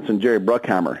 Don Simpson, Jerry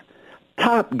Bruckheimer.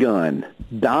 Top Gun,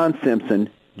 Don Simpson,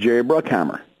 Jerry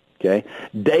Bruckheimer. Okay?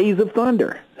 Days of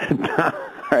Thunder. Right?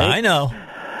 I know.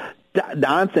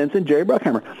 Don Simpson, Jerry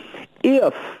Bruckheimer.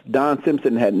 If Don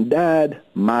Simpson hadn't died,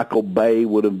 Michael Bay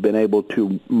would have been able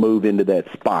to move into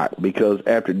that spot because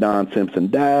after Don Simpson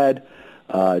died,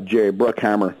 Jerry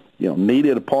Bruckheimer,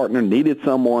 needed a partner, needed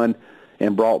someone,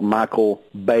 and brought Michael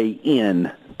Bay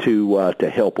in to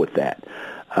help with that.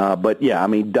 But yeah, I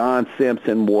mean, Don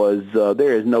Simpson was.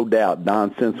 There is no doubt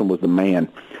Don Simpson was the man.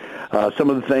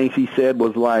 Some of the things he said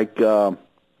was like,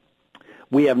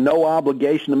 "We have no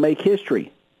obligation to make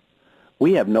history.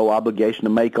 We have no obligation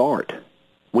to make art.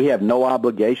 We have no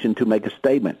obligation to make a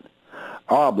statement.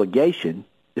 Our obligation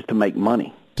is to make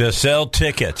money." To sell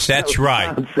tickets. That's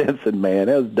right. Don Simpson, man.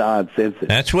 That was Don Simpson.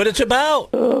 That's what it's about.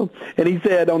 And he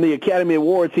said on the Academy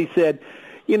Awards, he said,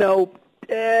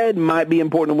 it might be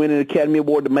important to win an Academy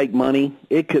Award to make money.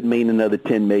 It could mean another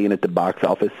 $10 million at the box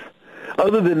office.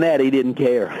 Other than that, he didn't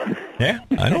care. Yeah,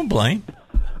 I don't blame.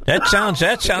 That sounds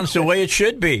the way it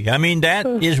should be. I mean, that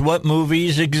is what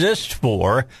movies exist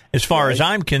for, as far as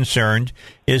I'm concerned,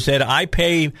 is that I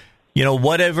pay,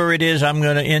 whatever it is I'm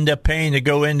going to end up paying to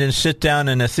go in and sit down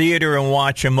in a theater and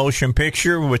watch a motion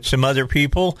picture with some other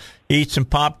people, eat some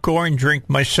popcorn, drink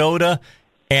my soda,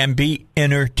 and be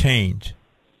entertained.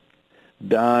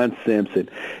 Don Simpson.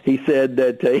 He said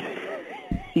that...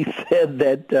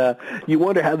 you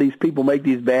wonder how these people make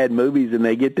these bad movies and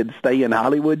they get to stay in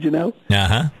Hollywood,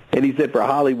 Uh-huh. And he said for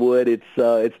Hollywood,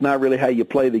 it's not really how you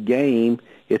play the game,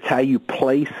 it's how you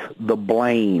place the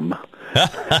blame.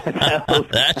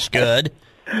 That's good.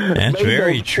 That's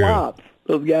very true. Flops.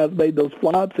 Those guys made those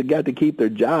flops and got to keep their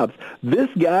jobs. This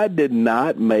guy did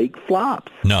not make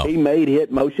flops. No. He made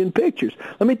hit motion pictures.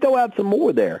 Let me throw out some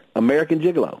more there. American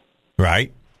Gigolo.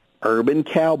 Right. Urban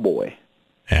Cowboy.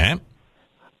 Yeah.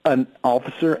 An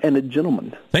Officer and a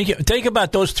Gentleman. Think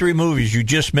about those three movies you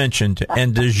just mentioned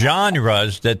and the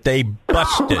genres that they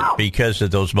busted because of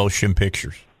those motion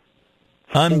pictures.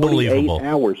 Unbelievable. 48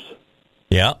 Hours.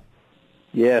 Yeah.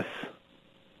 Yes.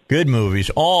 Good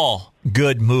movies. All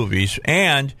good movies.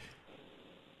 And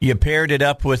you paired it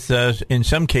up with, in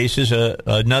some cases,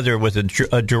 another with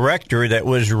a director that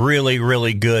was really,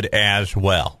 really good as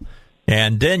well.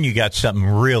 And then you got something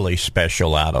really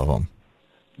special out of them.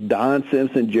 Don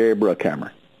Simpson, Jerry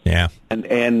Bruckheimer. Yeah.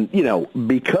 And you know,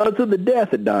 because of the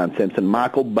death of Don Simpson,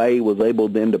 Michael Bay was able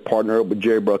then to partner up with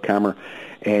Jerry Bruckheimer,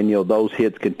 and, you know, those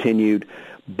hits continued.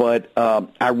 But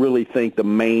I really think the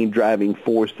main driving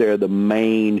force there, the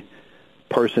main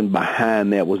person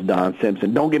behind that was Don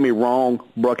Simpson. Don't get me wrong,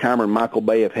 Bruckheimer and Michael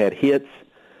Bay have had hits,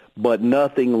 but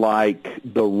nothing like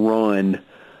the run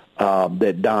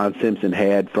that Don Simpson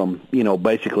had from, you know,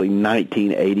 basically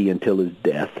 1980 until his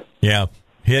death. Yeah.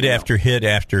 Hit after hit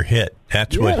after hit.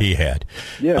 That's what he had.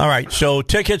 Yeah. All right. So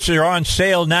tickets are on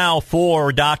sale now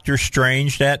for Doctor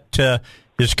Strange. That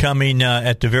is coming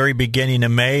at the very beginning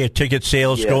of May. A ticket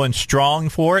sales going strong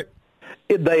for it?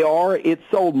 They are. It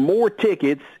sold more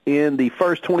tickets in the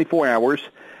first 24 hours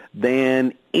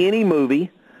than any movie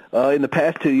in the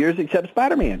past 2 years except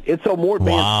Spider-Man. It sold more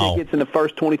advance tickets in the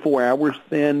first 24 hours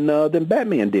than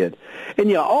Batman did. And,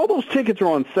 yeah, all those tickets are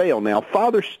on sale now.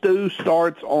 Father Stu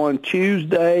starts on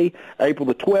Tuesday, April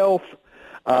the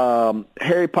 12th.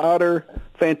 Harry Potter,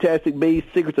 Fantastic Beasts,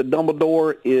 Secrets of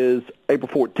Dumbledore is April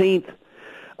 14th.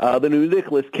 The new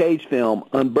Nicolas Cage film,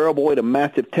 Unbearable Weight of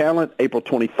Massive Talent, April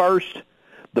 21st.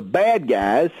 The Bad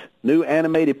Guys, new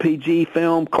animated PG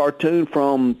film, cartoon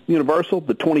from Universal,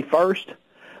 the 21st.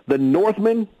 The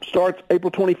Northman starts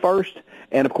April 21st.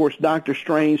 And, of course, Doctor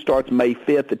Strange starts May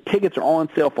 5th. The tickets are on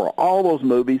sale for all those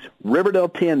movies.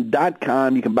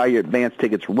 Riverdale10.com. You can buy your advance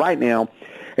tickets right now.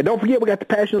 And don't forget, we got the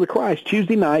Passion of the Christ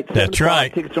Tuesday night. That's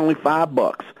right. Tickets are only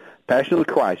 $5. Passion of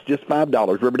the Christ, just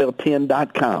 $5.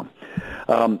 Riverdale10.com.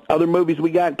 Other movies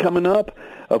we got coming up,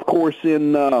 of course,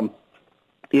 in May,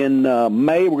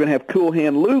 we're going to have Cool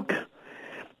Hand Luke.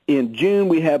 In June,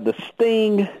 we have The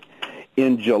Sting.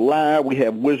 In July, we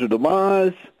have Wizard of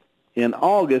Oz. In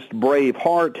August,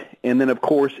 Braveheart. And then, of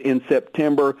course, in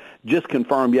September, just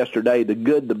confirmed yesterday, The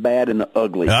Good, the Bad, and the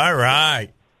Ugly. All right.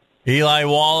 Eli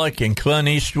Wallach and Clint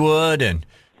Eastwood and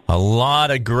a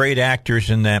lot of great actors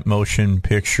in that motion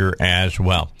picture as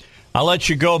well. I'll let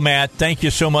you go, Matt. Thank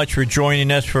you so much for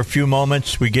joining us for a few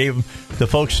moments. We gave the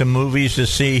folks some movies to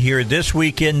see here this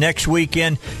weekend, next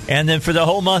weekend, and then for the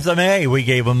whole month of May, we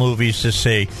gave them movies to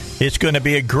see. It's going to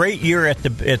be a great year at the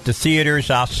theaters.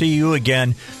 I'll see you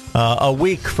again a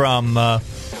week from,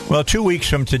 2 weeks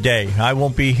from today. I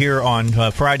won't be here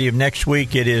on Friday of next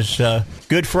week. It is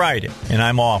Good Friday, and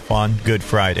I'm off on Good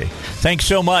Friday. Thanks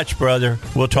so much, brother.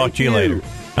 We'll talk to you later.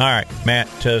 All right, Matt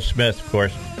Smith, of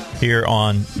course, here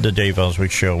on the Dave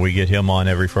Elswick Show. We get him on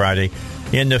every Friday.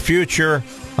 In the future,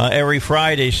 every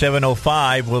Friday,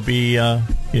 7:05, will be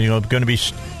going to be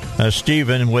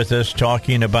Stephen with us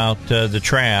talking about the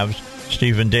Travs.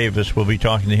 Stephen Davis will be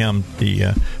talking to him,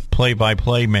 the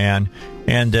play-by-play man,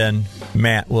 and then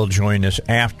Matt will join us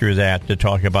after that to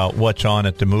talk about what's on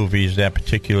at the movies that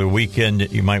particular weekend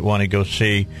that you might want to go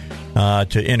see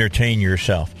to entertain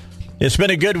yourself. It's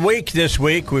been a good week this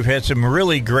week. We've had some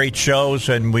really great shows,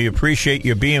 and we appreciate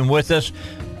you being with us.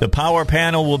 The Power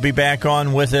Panel will be back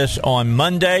on with us on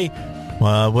Monday.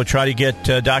 We'll try to get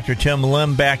Dr. Tim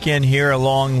Lim back in here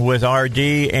along with RD,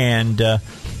 and,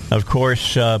 of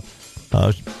course, I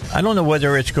don't know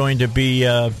whether it's going to be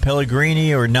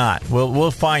Pellegrini or not.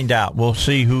 We'll find out. We'll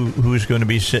see who's going to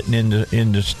be sitting in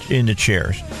the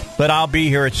chairs. But I'll be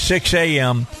here at 6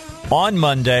 a.m., on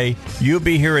Monday. You'll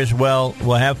be here as well.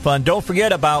 We'll have fun. Don't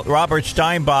forget about Robert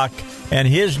Steinbach and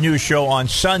his new show on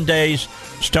Sundays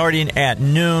starting at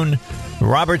noon.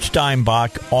 Robert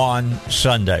Steinbach on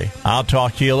Sunday. I'll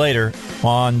talk to you later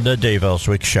on the Dave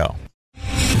Elswick Show.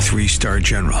 3-star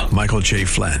General Michael J.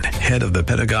 Flynn, head of the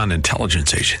Pentagon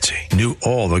Intelligence Agency, knew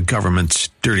all the government's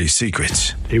dirty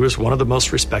secrets. He was one of the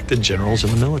most respected generals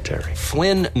in the military.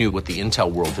 Flynn knew what the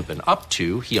intel world had been up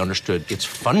to. He understood its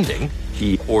funding.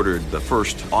 He ordered the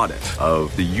first audit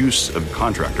of the use of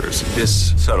contractors.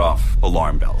 This set off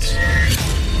alarm bells.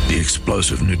 The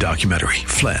explosive new documentary,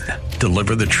 Flynn,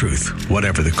 Deliver the Truth,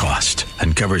 Whatever the Cost,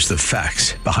 uncovers the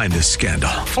facts behind this scandal.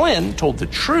 Flynn told the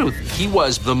truth. He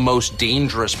was the most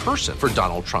dangerous person for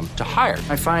Donald Trump to hire.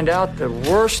 I find out the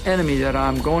worst enemy that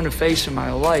I'm going to face in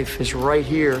my life is right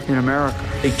here in America.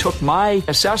 They took my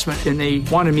assessment and they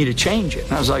wanted me to change it.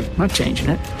 And I was like, I'm not changing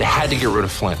it. They had to get rid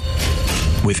of Flynn.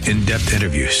 With in-depth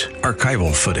interviews,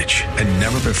 archival footage, and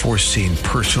never-before-seen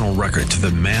personal records of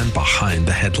the man behind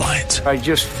the headlines. I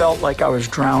just felt like I was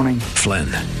drowning. Flynn,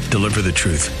 Deliver the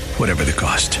Truth, Whatever the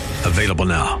Cost. Available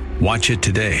now. Watch it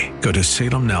today. Go to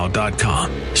salemnow.com.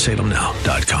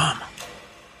 salemnow.com.